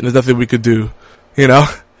 there's nothing we could do." You know,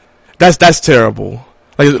 that's terrible.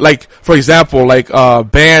 Like for example,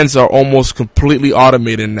 bans are almost completely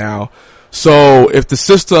automated now. So if the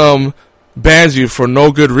system bans you for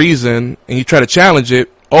no good reason and you try to challenge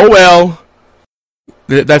it, oh well.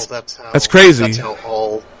 That's crazy.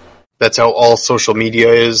 That's how all social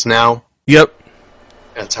media is now. Yep.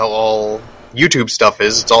 That's how all YouTube stuff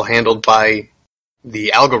is. It's all handled by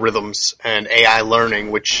the algorithms and AI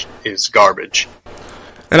learning, which is garbage.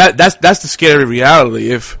 And that's the scary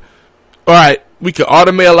reality. Alright, we could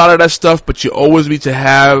automate a lot of that stuff, but you always need to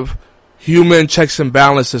have human checks and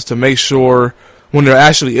balances to make sure when there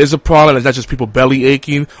actually is a problem, it's not just people belly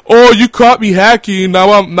aching. Oh, you caught me hacking.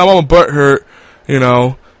 Now I'm a butthurt. You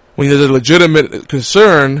know, when there's a legitimate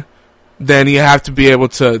concern, then you have to be able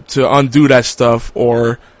to undo that stuff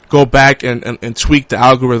or go back and tweak the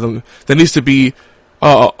algorithm. There needs to be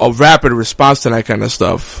a rapid response to that kind of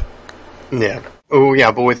stuff. Yeah. Oh,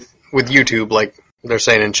 yeah, but with YouTube, like they're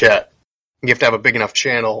saying in chat, you have to have a big enough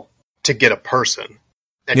channel to get a person.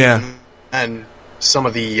 And some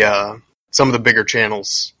of the bigger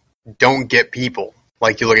channels don't get people.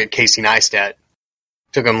 Like you look at Casey Neistat.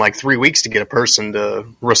 Took him like 3 weeks to get a person to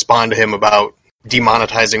respond to him about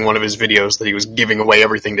demonetizing one of his videos that he was giving away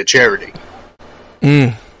everything to charity.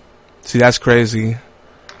 See, that's crazy.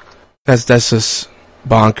 That's just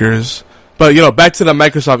bonkers. But, you know, back to the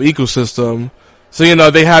Microsoft ecosystem. So, you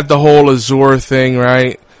know, they had the whole Azure thing,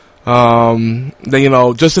 right? Then, you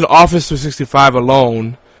know, just in Office 365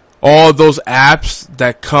 alone, all those apps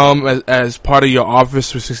that come as part of your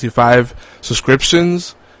Office 365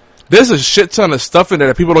 subscriptions, there's a shit ton of stuff in there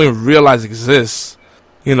that people don't even realize exists.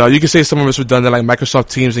 You know, you can say some of it's redundant, like Microsoft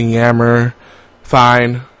Teams and Yammer.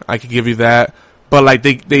 Fine, I could give you that. But like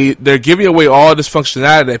they're giving away all this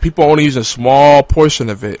functionality that people only use a small portion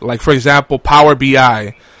of it. Like for example, Power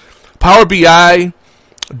BI. Power BI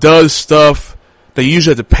does stuff that you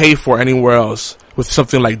usually have to pay for anywhere else with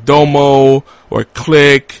something like Domo or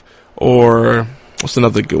Click or what's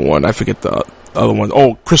another good one? I forget the other one.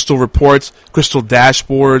 Oh, Crystal Reports, Crystal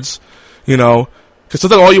Dashboards, you know. Because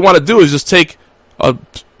sometimes all you want to do is just take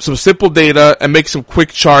some simple data and make some quick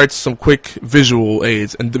charts, some quick visual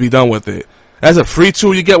aids, and to be done with it. That's a free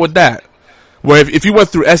tool you get with that. Where if you went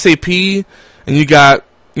through SAP and you got,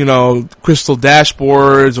 you know, Crystal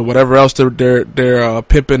Dashboards or whatever else they're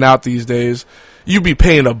pimping out these days, you'd be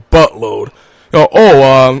paying a buttload.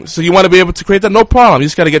 So you want to be able to create that? No problem. You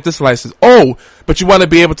just got to get this license. Oh, but you want to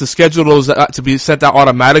be able to schedule those to be sent out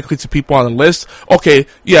automatically to people on the list? Okay,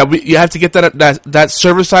 yeah, you have to get that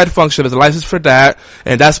server-side function. There's a license for that,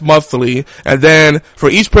 and that's monthly. And then for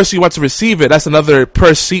each person you want to receive it, that's another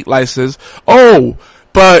per-seat license. Oh,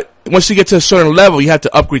 but once you get to a certain level, you have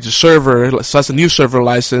to upgrade your server, so that's a new server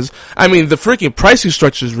license. I mean, the freaking pricing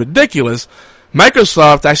structure is ridiculous.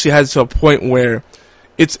 Microsoft actually has to a point where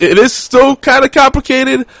it is still kind of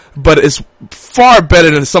complicated, but it's far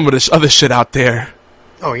better than some of this other shit out there.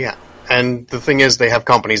 Oh, yeah. And the thing is, they have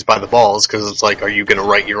companies by the balls, because it's like, are you going to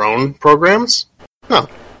write your own programs? No.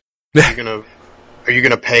 Are you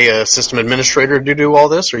gonna pay a system administrator to do all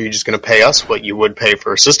this, or are you just going to pay us what you would pay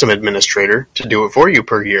for a system administrator to do it for you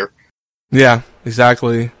per year? Yeah,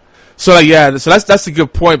 exactly. So, that's a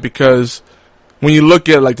good point, because when you look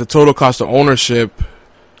at, like, the total cost of ownership,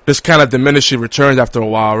 this kind of diminishing returns after a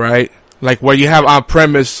while, right? Like where you have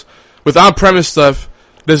on-premise, with on-premise stuff,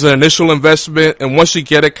 there's an initial investment, and once you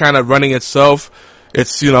get it kind of running itself,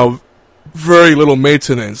 it's, you know, very little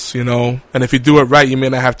maintenance, you know, and if you do it right, you may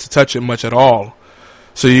not have to touch it much at all.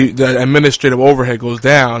 So the administrative overhead goes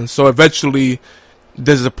down. So eventually,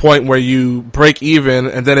 there's a point where you break even,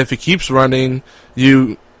 and then if it keeps running,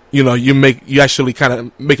 you actually kind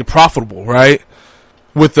of make it profitable, right?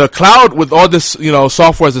 With the cloud, with all this, you know,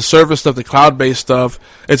 software as a service stuff, the cloud-based stuff,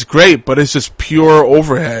 it's great, but it's just pure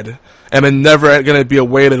overhead. And it's never going to be a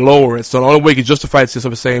way to lower it. So the only way you can justify it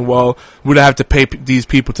is saying, well, we don't have to pay these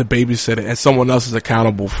people to babysit it, and someone else is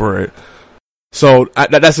accountable for it. So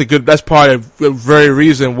that's part of the very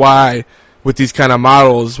reason why with these kind of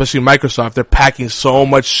models, especially Microsoft, they're packing so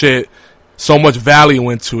much shit, so much value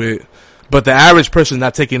into it. But the average person is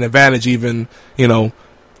not taking advantage even,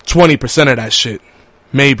 20% of that shit.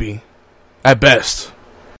 Maybe. At best.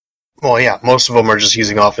 Well, yeah, most of them are just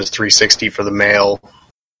using Office 360 for the mail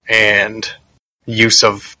and use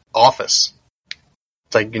of Office.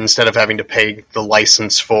 It's like, instead of having to pay the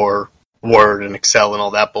license for Word and Excel and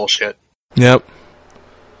all that bullshit. Yep.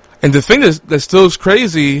 And the thing that still is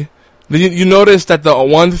crazy, you notice that the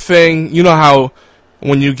one thing, you know how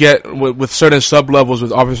when you get with certain sub-levels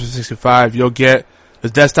with Office 365, you'll get the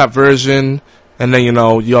desktop version, And then,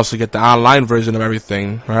 you also get the online version of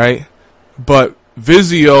everything, right? But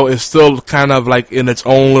Vizio is still kind of like in its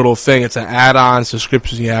own little thing. It's an add-on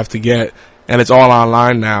subscription you have to get, and it's all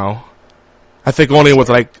online now. I think only with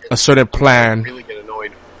like a certain plan. I really get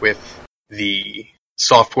annoyed with the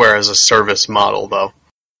software as a service model, though.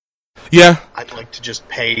 Yeah. I'd like to just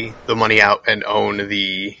pay the money out and own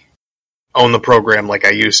the program like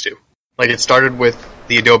I used to. Like, it started with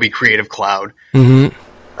the Adobe Creative Cloud. Mm-hmm.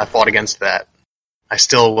 I fought against that. I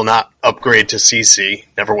still will not upgrade to CC.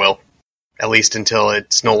 Never will. At least until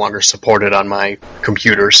it's no longer supported on my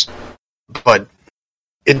computers. But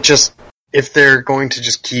it just, if they're going to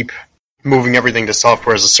just keep moving everything to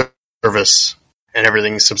software as a service and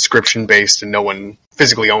everything's subscription based and no one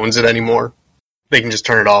physically owns it anymore, they can just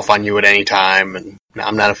turn it off on you at any time, and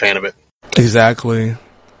I'm not a fan of it. Exactly.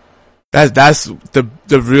 That's the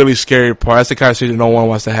really scary part. That's the conversation no one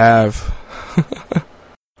wants to have.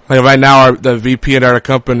 Like right now, the VP at our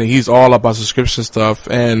company, he's all about subscription stuff,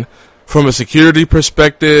 and from a security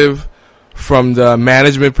perspective, from the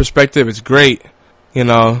management perspective, it's great,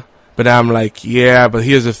 But I'm like, yeah, but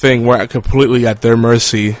here's the thing, we're completely at their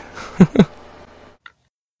mercy.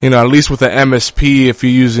 At least with the MSP, if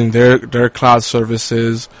you're using their cloud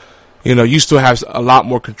services, you still have a lot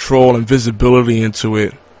more control and visibility into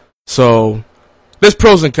it. So there's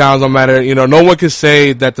pros and cons, no matter, no one can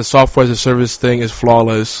say that the software as a service thing is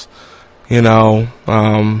flawless, but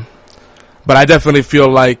I definitely feel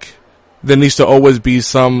like there needs to always be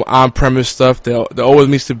some on-premise stuff. There always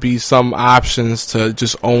needs to be some options to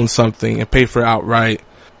just own something and pay for it outright.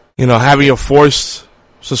 Having a forced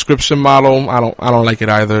subscription model, I don't like it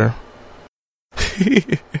either.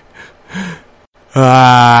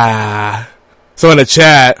 So in the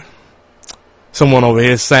chat, someone over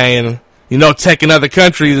here is saying, tech in other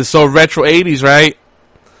countries is so retro 80s, right?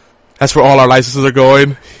 That's where all our licenses are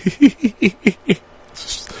going.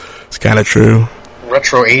 It's kind of true.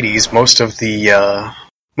 Retro 80s, most of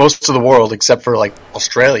the world, except for like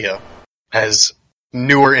Australia, has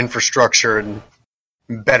newer infrastructure and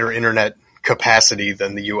better internet capacity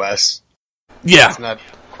than the US. Yeah. It's not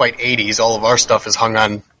quite 80s. All of our stuff is hung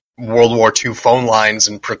on World War II phone lines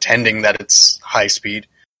and pretending that it's high speed.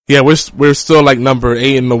 Yeah, we're still like number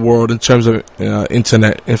 8 in the world in terms of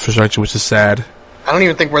internet infrastructure, which is sad. I don't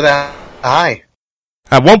even think we're that high.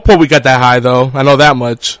 At one point we got that high, though. I know that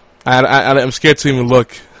much. I'm scared to even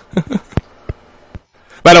look.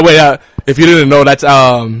 By the way, if you didn't know, that's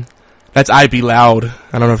IB Loud.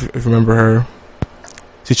 I don't know if you remember her.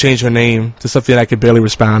 She changed her name to something I could barely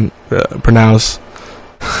pronounce.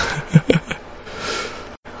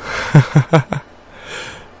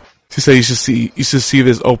 She said you should see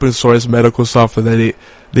this open source medical software that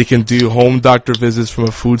they can do home doctor visits from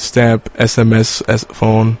a food stamp SMS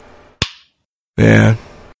phone. Yeah.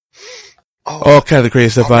 All kind of crazy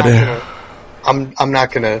stuff out there. I'm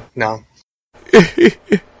not gonna, no.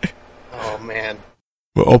 Oh, man.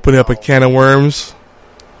 We're opening up a can of worms.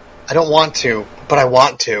 I don't want to, but I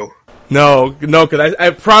want to. No, because I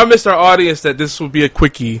promised our audience that this would be a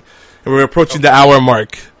quickie, and we're approaching the hour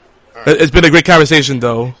mark. Right. It's been a great conversation,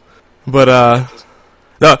 though. But,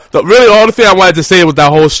 really, all the thing I wanted to say with that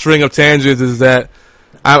whole string of tangents is that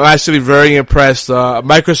I'm actually very impressed.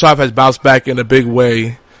 Microsoft has bounced back in a big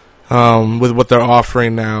way. With what they're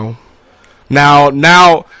offering now. Now,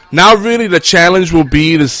 really the challenge will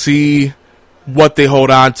be to see what they hold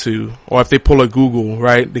on to, or if they pull a Google,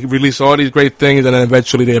 right? They release all these great things and then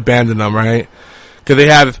eventually they abandon them, right? Because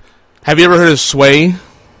have you ever heard of Sway?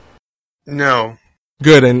 No.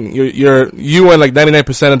 Good, and you and like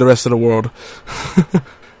 99% of the rest of the world.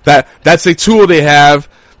 That's a tool they have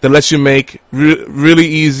that lets you make really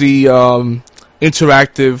easy,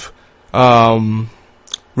 interactive,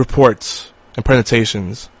 reports and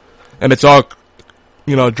presentations, and it's all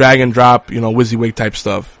drag and drop, WYSIWYG type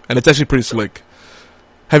stuff, and it's actually pretty slick.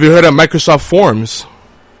 Have you heard of Microsoft Forms?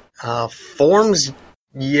 Forms,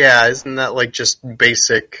 yeah, isn't that like just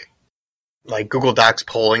basic like Google Docs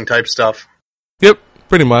polling type stuff? Yep,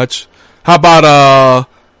 pretty much. How about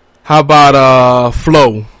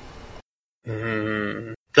Flow?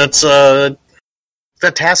 That's that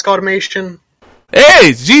task automation.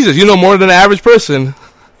 Hey, Jesus, you know more than the average person.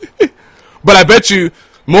 But I bet you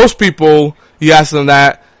most people, you ask them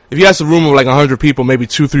that, if you ask a room of like 100 people, maybe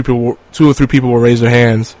 2 or 3 people will raise their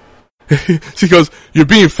hands. She goes, "You're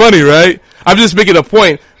being funny, right?" I'm just making a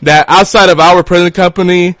point that outside of our present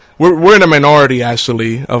company, we're in a minority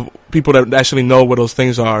actually of people that actually know what those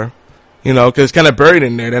things are. Because it's kind of buried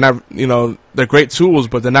in there. They're not, they're great tools,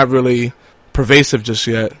 but they're not really pervasive just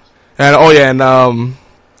yet. And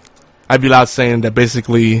I'd be loud saying that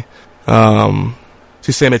basically,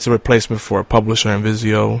 She's saying it's a replacement for a publisher and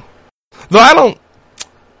Vizio. Though I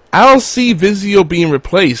don't see Vizio being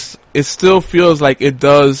replaced. It still feels like it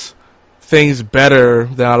does things better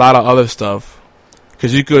than a lot of other stuff.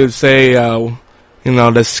 Because you could say,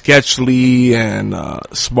 the Sketchly and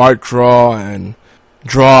Smart Draw and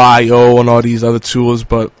Draw.io and all these other tools,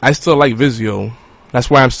 but I still like Vizio. That's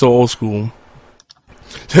why I'm still old school.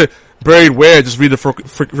 Buried where? Just read the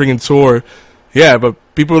freaking tour. Yeah, but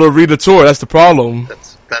people don't read the tour. That's the problem.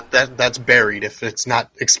 That's buried if it's not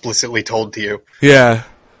explicitly told to you. Yeah,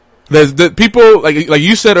 there's the people like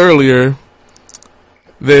you said earlier.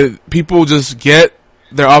 The people just get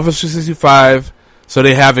their Office 365, so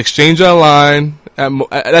they have Exchange Online.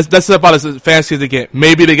 That's about as fancy as they get.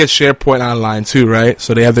 Maybe they get SharePoint Online too, right?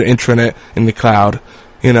 So they have their intranet in the cloud.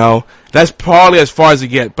 That's probably as far as they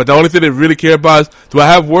get. But the only thing they really care about is, do I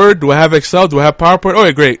have Word? Do I have Excel? Do I have PowerPoint? Oh,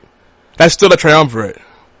 yeah, great. That's still a triumvirate.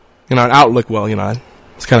 An Outlook, well,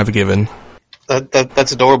 it's kind of a given.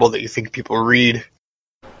 That's adorable that you think people read.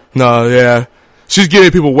 No, yeah. She's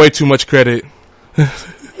giving people way too much credit. She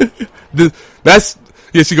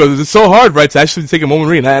goes, it's so hard, right, to actually take a moment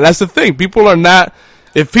and read. And that's the thing. People are not,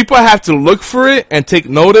 if people have to look for it and take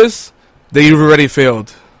notice, then you've already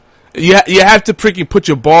failed. You have to freaking put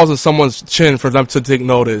your balls in someone's chin for them to take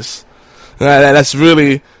notice. That's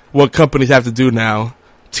really what companies have to do now.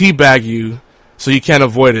 Teabag you so you can't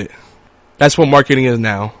avoid it. That's what marketing is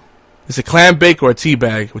now. It's a clam bake or a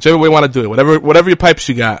teabag, whichever way you want to do it. Whatever your pipes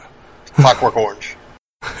you got. Clockwork Orange.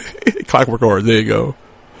 Clockwork Orange. There you go.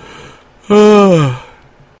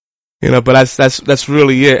 But that's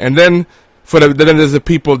really it. And then then there's the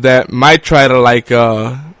people that might try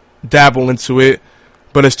to dabble into it,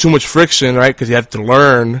 but it's too much friction, right? Because you have to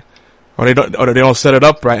learn, or they don't set it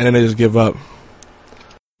up right, and then they just give up.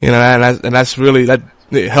 And that's really that.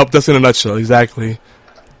 It helped us in a nutshell, exactly.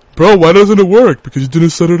 Bro, why doesn't it work? Because you didn't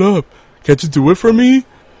set it up. Can't you do it for me?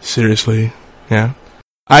 Seriously, yeah.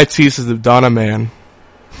 IT says the Donna man.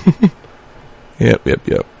 Yep.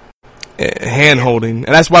 Hand holding,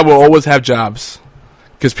 and that's why we'll always have jobs,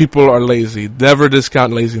 because people are lazy. Never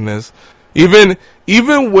discount laziness. Even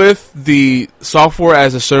with the software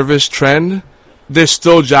as a service trend, there's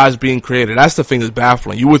still jobs being created. That's the thing that's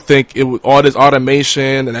baffling. You would think all this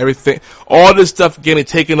automation and everything, all this stuff getting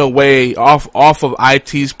taken away off of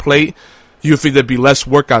IT's plate, you would think there'd be less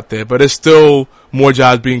work out there, but there's still more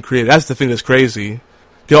jobs being created. That's the thing that's crazy.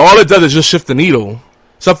 All it does is just shift the needle.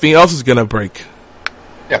 Something else is gonna break.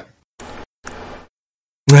 Yeah.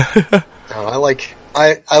 I like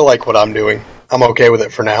what I'm doing. I'm okay with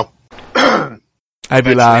it for now. I'd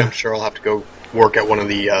be lying. I'm sure I'll have to go work at one of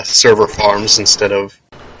the server farms instead of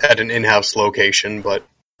at an in-house location, but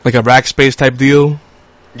like a rack space type deal.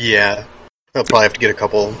 Yeah, I'll probably have to get a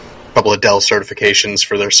couple of Dell certifications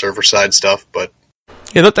for their server side stuff, but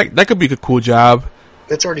yeah, that could be a cool job.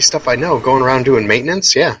 That's already stuff I know. Going around doing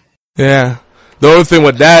maintenance, yeah. Yeah. The only thing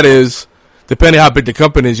with that is, depending how big the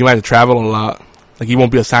company is, you might have to travel a lot. Like, you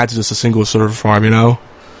won't be assigned to just a single server farm,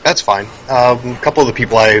 That's fine. A couple of the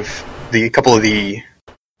people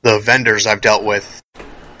the vendors I've dealt with,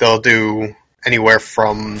 they'll do anywhere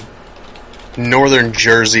from northern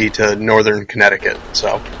Jersey to northern Connecticut,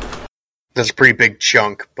 so that's a pretty big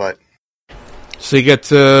chunk, but... So you get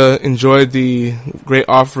to enjoy the great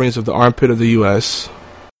offerings of the armpit of the U.S.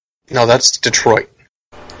 No, that's Detroit.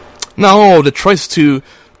 No, Detroit's too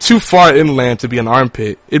far inland to be an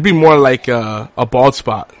armpit. It'd be more like a bald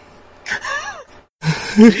spot.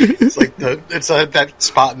 It's like that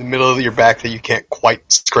spot in the middle of your back that you can't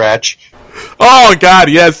quite scratch. Oh God,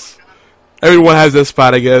 yes. Everyone has that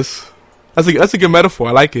spot, I guess. That's a good metaphor.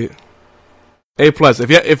 I like it. A+.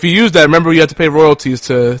 If you use that, remember you have to pay royalties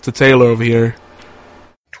to Taylor over here.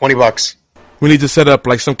 $20. We need to set up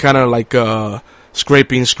like some kind of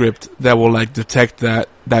scraping script that will detect that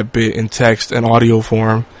bit in text and audio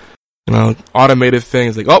form. Automated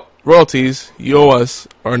things like, oh, royalties, you owe us,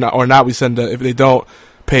 or not. We send if they don't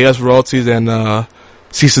pay us royalties, then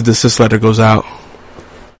cease and desist letter goes out.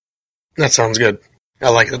 That sounds good. I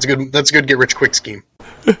like it. That's a good get rich quick scheme.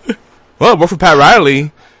 Well, work for Pat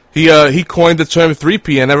Riley. He coined the term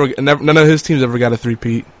 3P, and none of his teams ever got a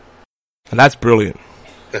 3P, and that's brilliant.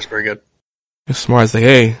 That's very good. It's smart. It's like,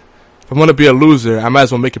 hey, if I'm gonna be a loser, I might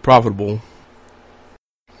as well make it profitable.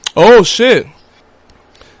 Oh shit!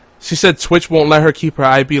 She said Twitch won't let her keep her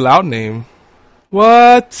IB Loud name.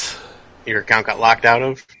 What? Your account got locked out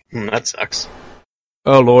of? That sucks.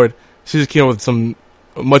 Oh lord! She just came up with some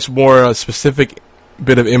much more specific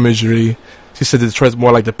bit of imagery. She said Detroit's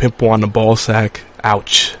more like the pimple on the ball sack.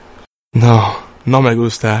 Ouch. No me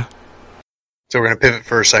gusta. So we're gonna pivot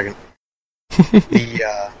for a second.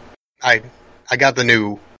 I I got the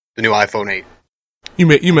new iPhone 8.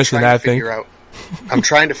 You mentioned that, I think. I'm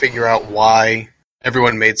trying to figure out why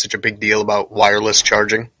everyone made such a big deal about wireless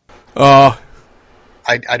charging. I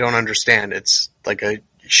don't understand. It's like a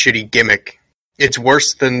shitty gimmick. It's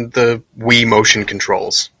worse than the Wii motion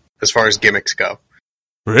controls as far as gimmicks go.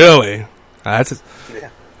 Really? That's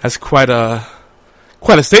quite a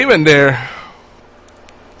statement there.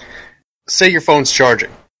 Say your phone's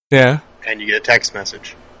charging. Yeah. And you get a text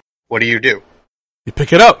message. What do? You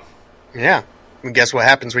pick it up. Yeah. And guess what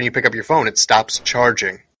happens when you pick up your phone? It stops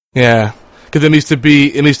charging. Yeah. Because it needs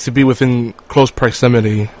to be within close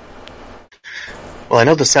proximity. Well, I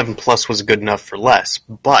know the 7 Plus was good enough for less,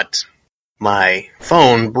 but my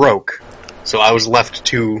phone broke, so I was left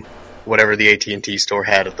to whatever the AT&T store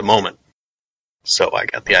had at the moment. So I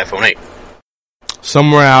got the iPhone 8.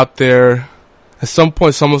 Somewhere out there, at some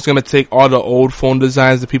point, someone's going to take all the old phone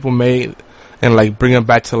designs that people made and like bring them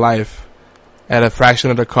back to life at a fraction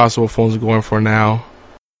of the cost of what phones are going for now.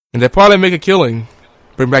 And they'll probably make a killing.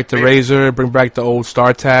 Bring back the Razr, bring back the old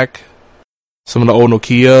StarTAC, some of the old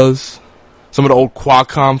Nokias, some of the old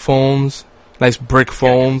Qualcomm phones, nice brick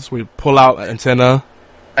phones where you pull out antenna.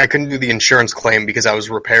 I couldn't do the insurance claim because I was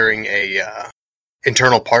repairing a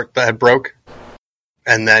internal part that had broke,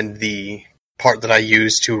 and then the part that I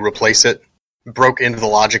used to replace it broke into the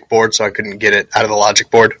logic board, so I couldn't get it out of the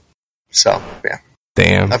logic board. So, yeah.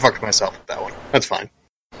 Damn. I fucked myself with that one. That's fine.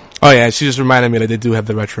 Oh, yeah, she just reminded me that they do have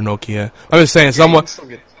the retro Nokia. I'm just saying,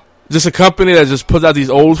 just a company that just puts out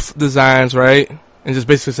these old designs, right? And just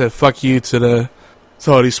basically said, fuck you to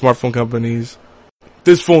all these smartphone companies.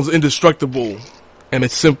 This phone's indestructible, and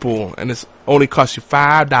it's simple, and it's only costs you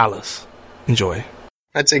 $5. Enjoy.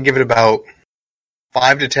 I'd say give it about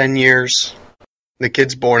 5 to 10 years. The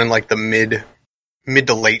kid's born in like the mid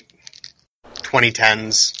to late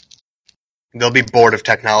 2010s. They'll be bored of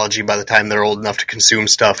technology by the time they're old enough to consume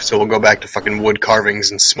stuff, so we'll go back to fucking wood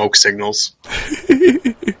carvings and smoke signals.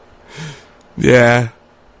 Yeah.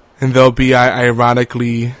 And they'll be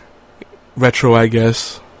ironically retro, I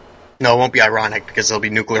guess. No, it won't be ironic because there'll be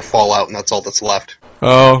nuclear fallout and that's all that's left.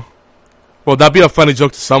 Oh. Well, that'd be a funny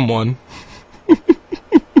joke to someone.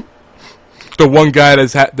 The one guy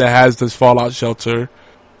that has this fallout shelter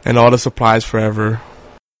and all the supplies forever.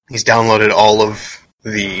 He's downloaded all of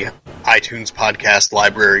the iTunes podcast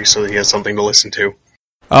library so that he has something to listen to.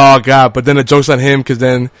 Oh, God. But then the joke's on him because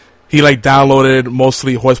then he like downloaded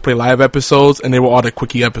mostly HorsePLAY Live episodes and they were all the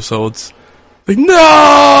Quickie episodes. Like, no!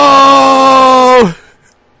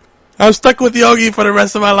 I'm stuck with Yogi for the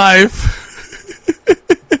rest of my life.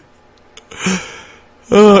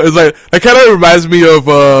 It's like, that kind of reminds me of,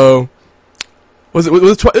 one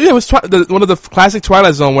of the classic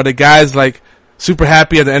Twilight Zone where the guy's like super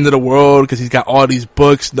happy at the end of the world because he's got all these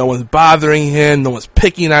books, no one's bothering him, no one's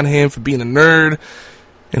picking on him for being a nerd,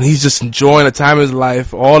 and he's just enjoying the time of his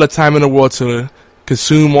life, all the time in the world to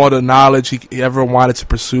consume all the knowledge he ever wanted to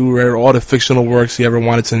pursue, right? All the fictional works he ever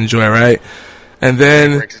wanted to enjoy, right? And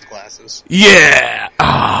then... breaks his glasses. Yeah!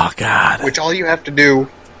 Oh, God. Which all you have to do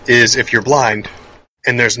is, if you're blind,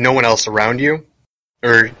 and there's no one else around you,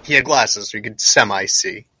 or he had glasses so you could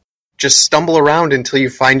semi-see, just stumble around until you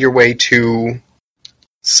find your way to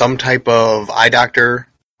some type of eye doctor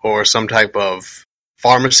or some type of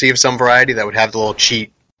pharmacy of some variety that would have the little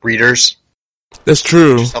cheat readers. That's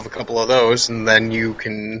true. Get yourself a couple of those, and then you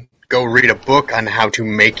can go read a book on how to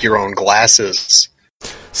make your own glasses.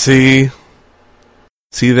 See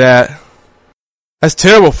that? That's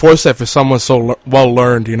terrible foresight for someone so well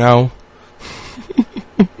learned, you know?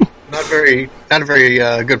 Not a very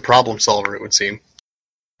good problem solver, it would seem.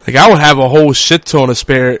 Like, I would have a whole shit ton of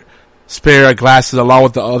spare glasses along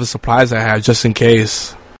with the other supplies I have just in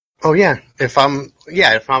case. Oh yeah, if I'm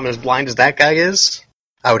as blind as that guy is,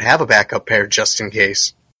 I would have a backup pair just in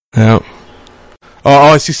case. Yeah.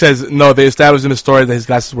 Oh, she says, no, they established in the story that his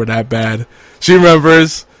glasses were that bad. She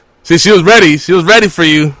remembers. See, she was ready. She was ready for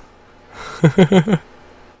you.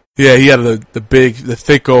 Yeah, he had the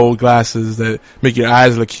thick old glasses that make your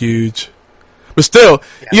eyes look huge. But still,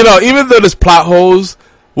 you know, even though there's plot holes,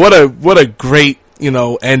 what a great, you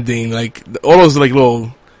know, ending. Like, all those, like,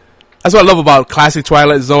 little... That's what I love about classic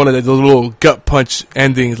Twilight Zone, and those little gut punch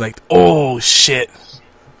endings. Like, oh, shit.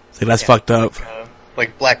 Like, that's fucked up.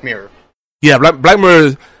 Like Black Mirror. Yeah, Black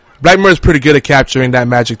Mirror is pretty good at capturing that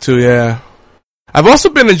magic, too, yeah. I've also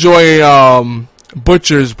been enjoying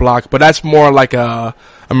Butcher's Block, but that's more like a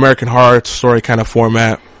American Horror Story kind of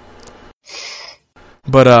format.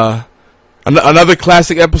 But another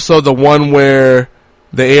classic episode, the one where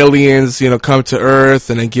the aliens, you know, come to Earth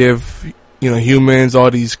and they give, you know, humans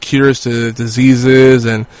all these cures to diseases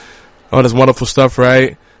and all this wonderful stuff,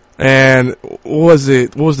 right? And what was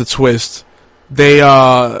it? What was the twist? They,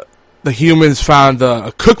 the humans found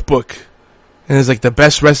a cookbook, and it's like the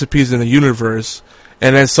best recipes in the universe.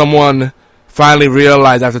 And then someone finally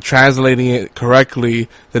realized after translating it correctly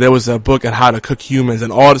that there was a book on how to cook humans,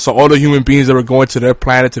 and all the human beings that were going to their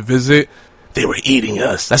planet to visit, they were eating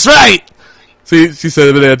us. That's right. See, she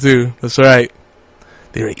said it there too. That's right.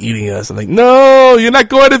 They were eating us. I'm like, no, you're not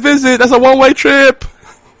going to visit. That's a one-way trip.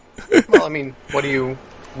 Well, I mean,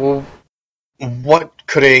 what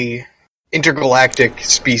could a intergalactic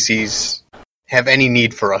species have any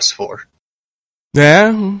need for us for?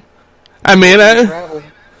 Yeah. I mean,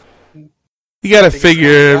 you gotta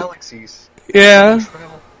figure. Galaxies. Yeah.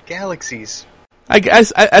 Galaxies.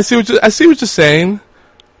 I see what you're saying.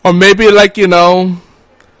 Or maybe like, their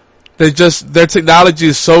technology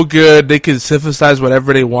is so good they can synthesize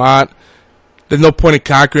whatever they want. There's no point in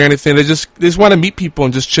conquering anything. They just want to meet people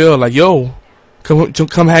and just chill. Like, yo,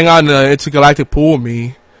 come hang out in the intergalactic pool with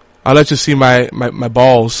me. I'll let you see my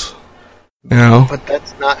balls. But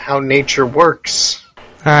that's not how nature works.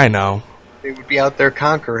 I know. They would be out there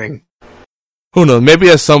conquering. Who knows? Maybe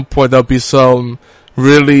at some point there'll be some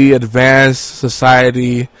really advanced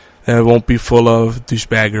society that won't be full of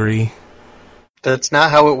douchebaggery. That's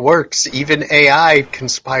not how it works. Even AI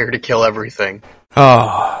conspire to kill everything.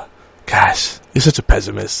 Oh, gosh. You're such a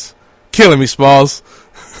pessimist. Killing me, Smalls.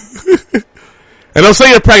 And don't say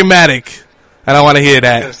you're pragmatic. I don't want to hear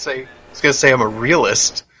that. I was going to say I'm a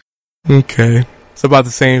realist. Okay. It's about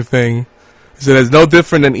the same thing. So it's no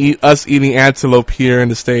different than us eating antelope here in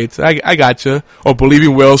the States. I gotcha. Or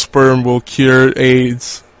believing whale sperm will cure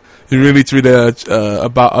AIDS. You really need to read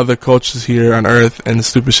about other cultures here on Earth and the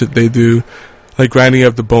stupid shit they do. Like grinding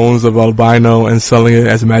up the bones of albino and selling it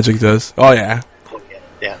as magic does. Oh, yeah.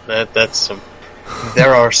 Yeah, that's some...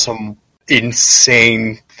 There are some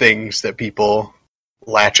insane things that people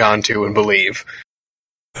latch onto and believe.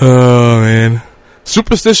 Oh, man.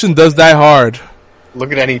 Superstition does die hard.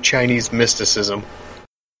 Look at any Chinese mysticism.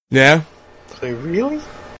 Yeah? Like, really?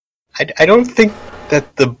 I don't think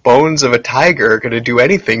that the bones of a tiger are going to do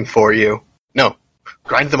anything for you. No.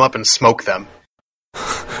 Grind them up and smoke them.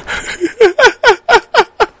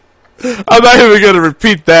 I'm not even going to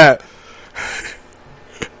repeat that.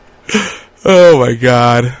 Oh my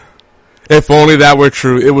god. If only that were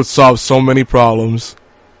true, it would solve so many problems.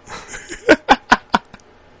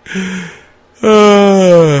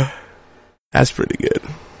 That's pretty good.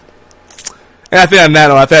 And I think on that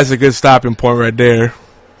note, I think that's a good stopping point right there.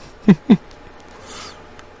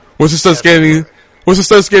 Once it starts getting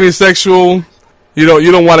sexual, you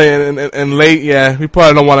don't want to, and late, yeah, we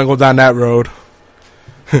probably don't want to go down that road.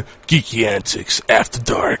 Geeky antics after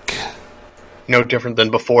dark. No different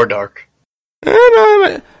than before dark.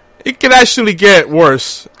 It can actually get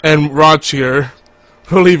worse and raunchier,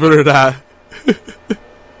 believe it or not.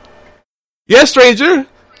 Yeah, stranger.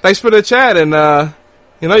 Thanks for the chat, and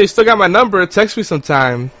you still got my number. Text me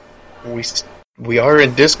sometime. We are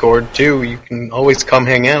in Discord too. You can always come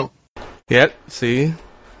hang out. Yep. See,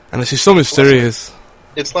 and she's so mysterious.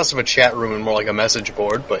 It's less of a chat room and more like a message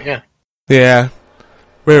board, but yeah. Yeah,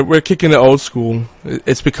 we're kicking it old school.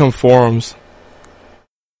 It's become forums.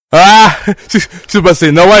 She's about to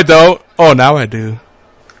say, no, I don't. Oh, now I do.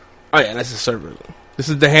 Oh yeah, that's a server. This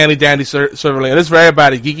is the handy dandy server link. This is for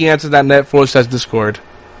everybody. geekyanswers.net/Discord.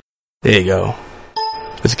 There you go.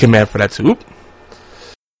 There's a command for that too. Oop.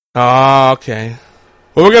 Oh, okay.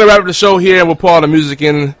 Well, we're gonna wrap up the show here, and we'll pull all the music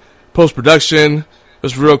in post-production.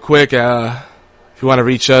 Just real quick, if you want to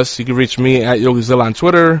reach us, you can reach me at Yogizilla on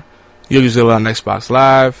Twitter, Yogizilla on Xbox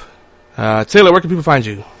Live. Taylor, where can people find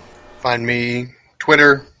you? Find me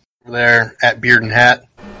Twitter over there at Beard and Hat,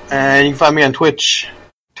 and you can find me on Twitch,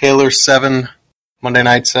 Taylor7, Monday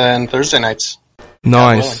nights and Thursday nights.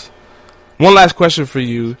 Nice. One last question for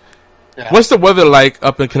you. Yeah. What's the weather like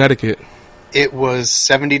up in Connecticut? It was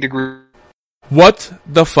 70 degrees. What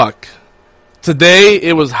the fuck? Today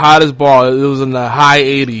it was hot as ball. It was in the high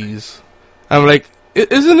 80s. I'm like,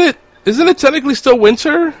 isn't it technically still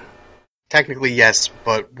winter? Technically, yes,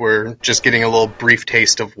 but we're just getting a little brief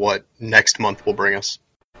taste of what next month will bring us.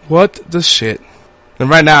 What the shit? And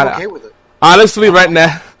right now, I'm okay with it. Honestly, right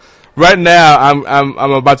now, I'm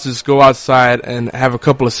about to just go outside and have a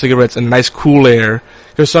couple of cigarettes and nice cool air.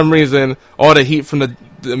 For some reason, all the heat from the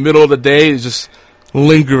middle of the day is just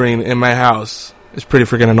lingering in my house. It's pretty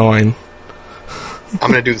freaking annoying. I'm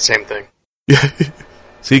gonna do the same thing.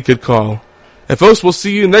 See, good call. And folks, we'll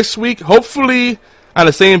see you next week. Hopefully on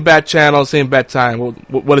the same bat channel, same bat time.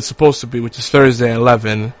 What it's supposed to be, which is Thursday at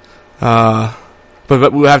 11. But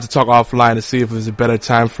we'll have to talk offline to see if there's a better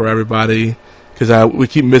time for everybody. Because we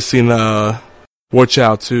keep missing War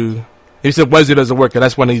Child too. He said Wednesday doesn't work, and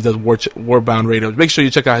that's when he does Warbound Radio. Make sure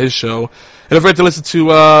you check out his show. And don't forget to listen to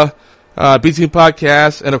BT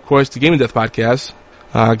Podcast and, of course, the Gaming Death Podcast.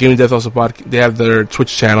 Gaming Death also they have their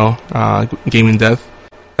Twitch channel, Gaming Death.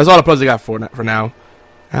 That's all the plugs I got for now.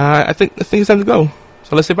 I think it's time to go.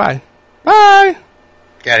 So let's say bye. Bye!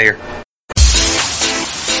 Get out of here.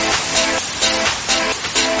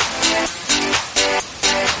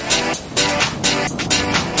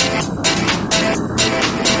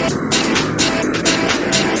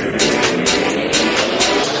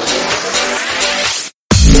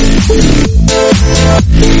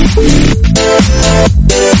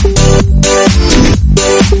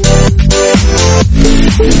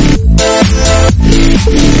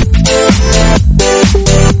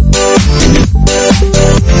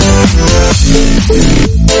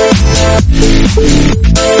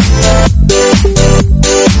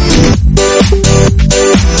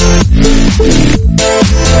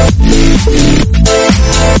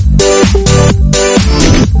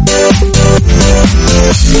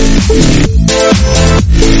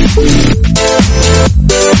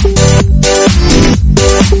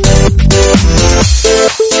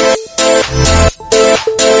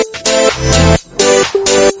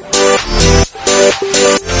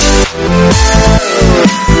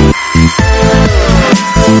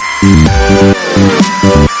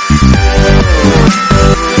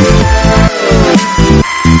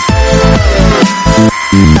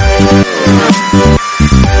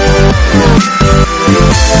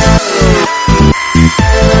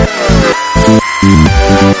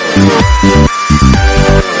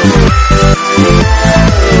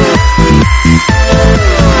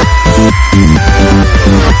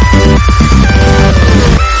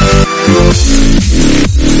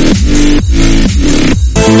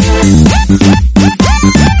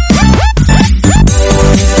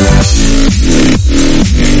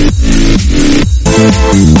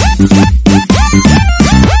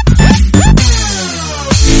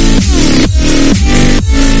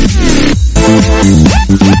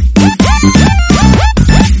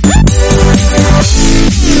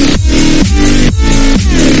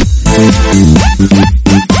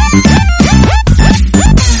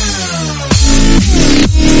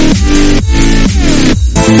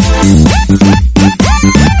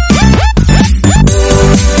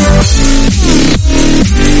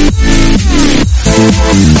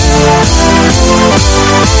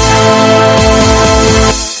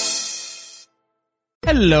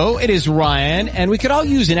 Hello, it is Ryan, and we could all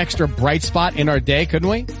use an extra bright spot in our day, couldn't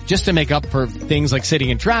we? Just to make up for things like sitting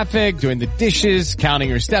in traffic, doing the dishes, counting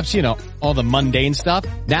your steps, you know, all the mundane stuff.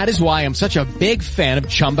 That is why I'm such a big fan of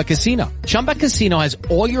Chumba Casino. Chumba Casino has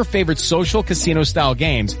all your favorite social casino-style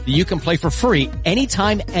games that you can play for free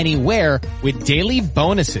anytime, anywhere with daily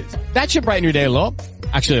bonuses. That should brighten your day a little.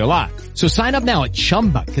 Actually, a lot. So sign up now at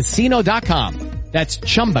ChumbaCasino.com. That's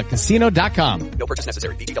ChumbaCasino.com. No purchase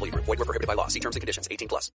necessary. VGW Group. Void where prohibited by law. See terms and conditions. 18+.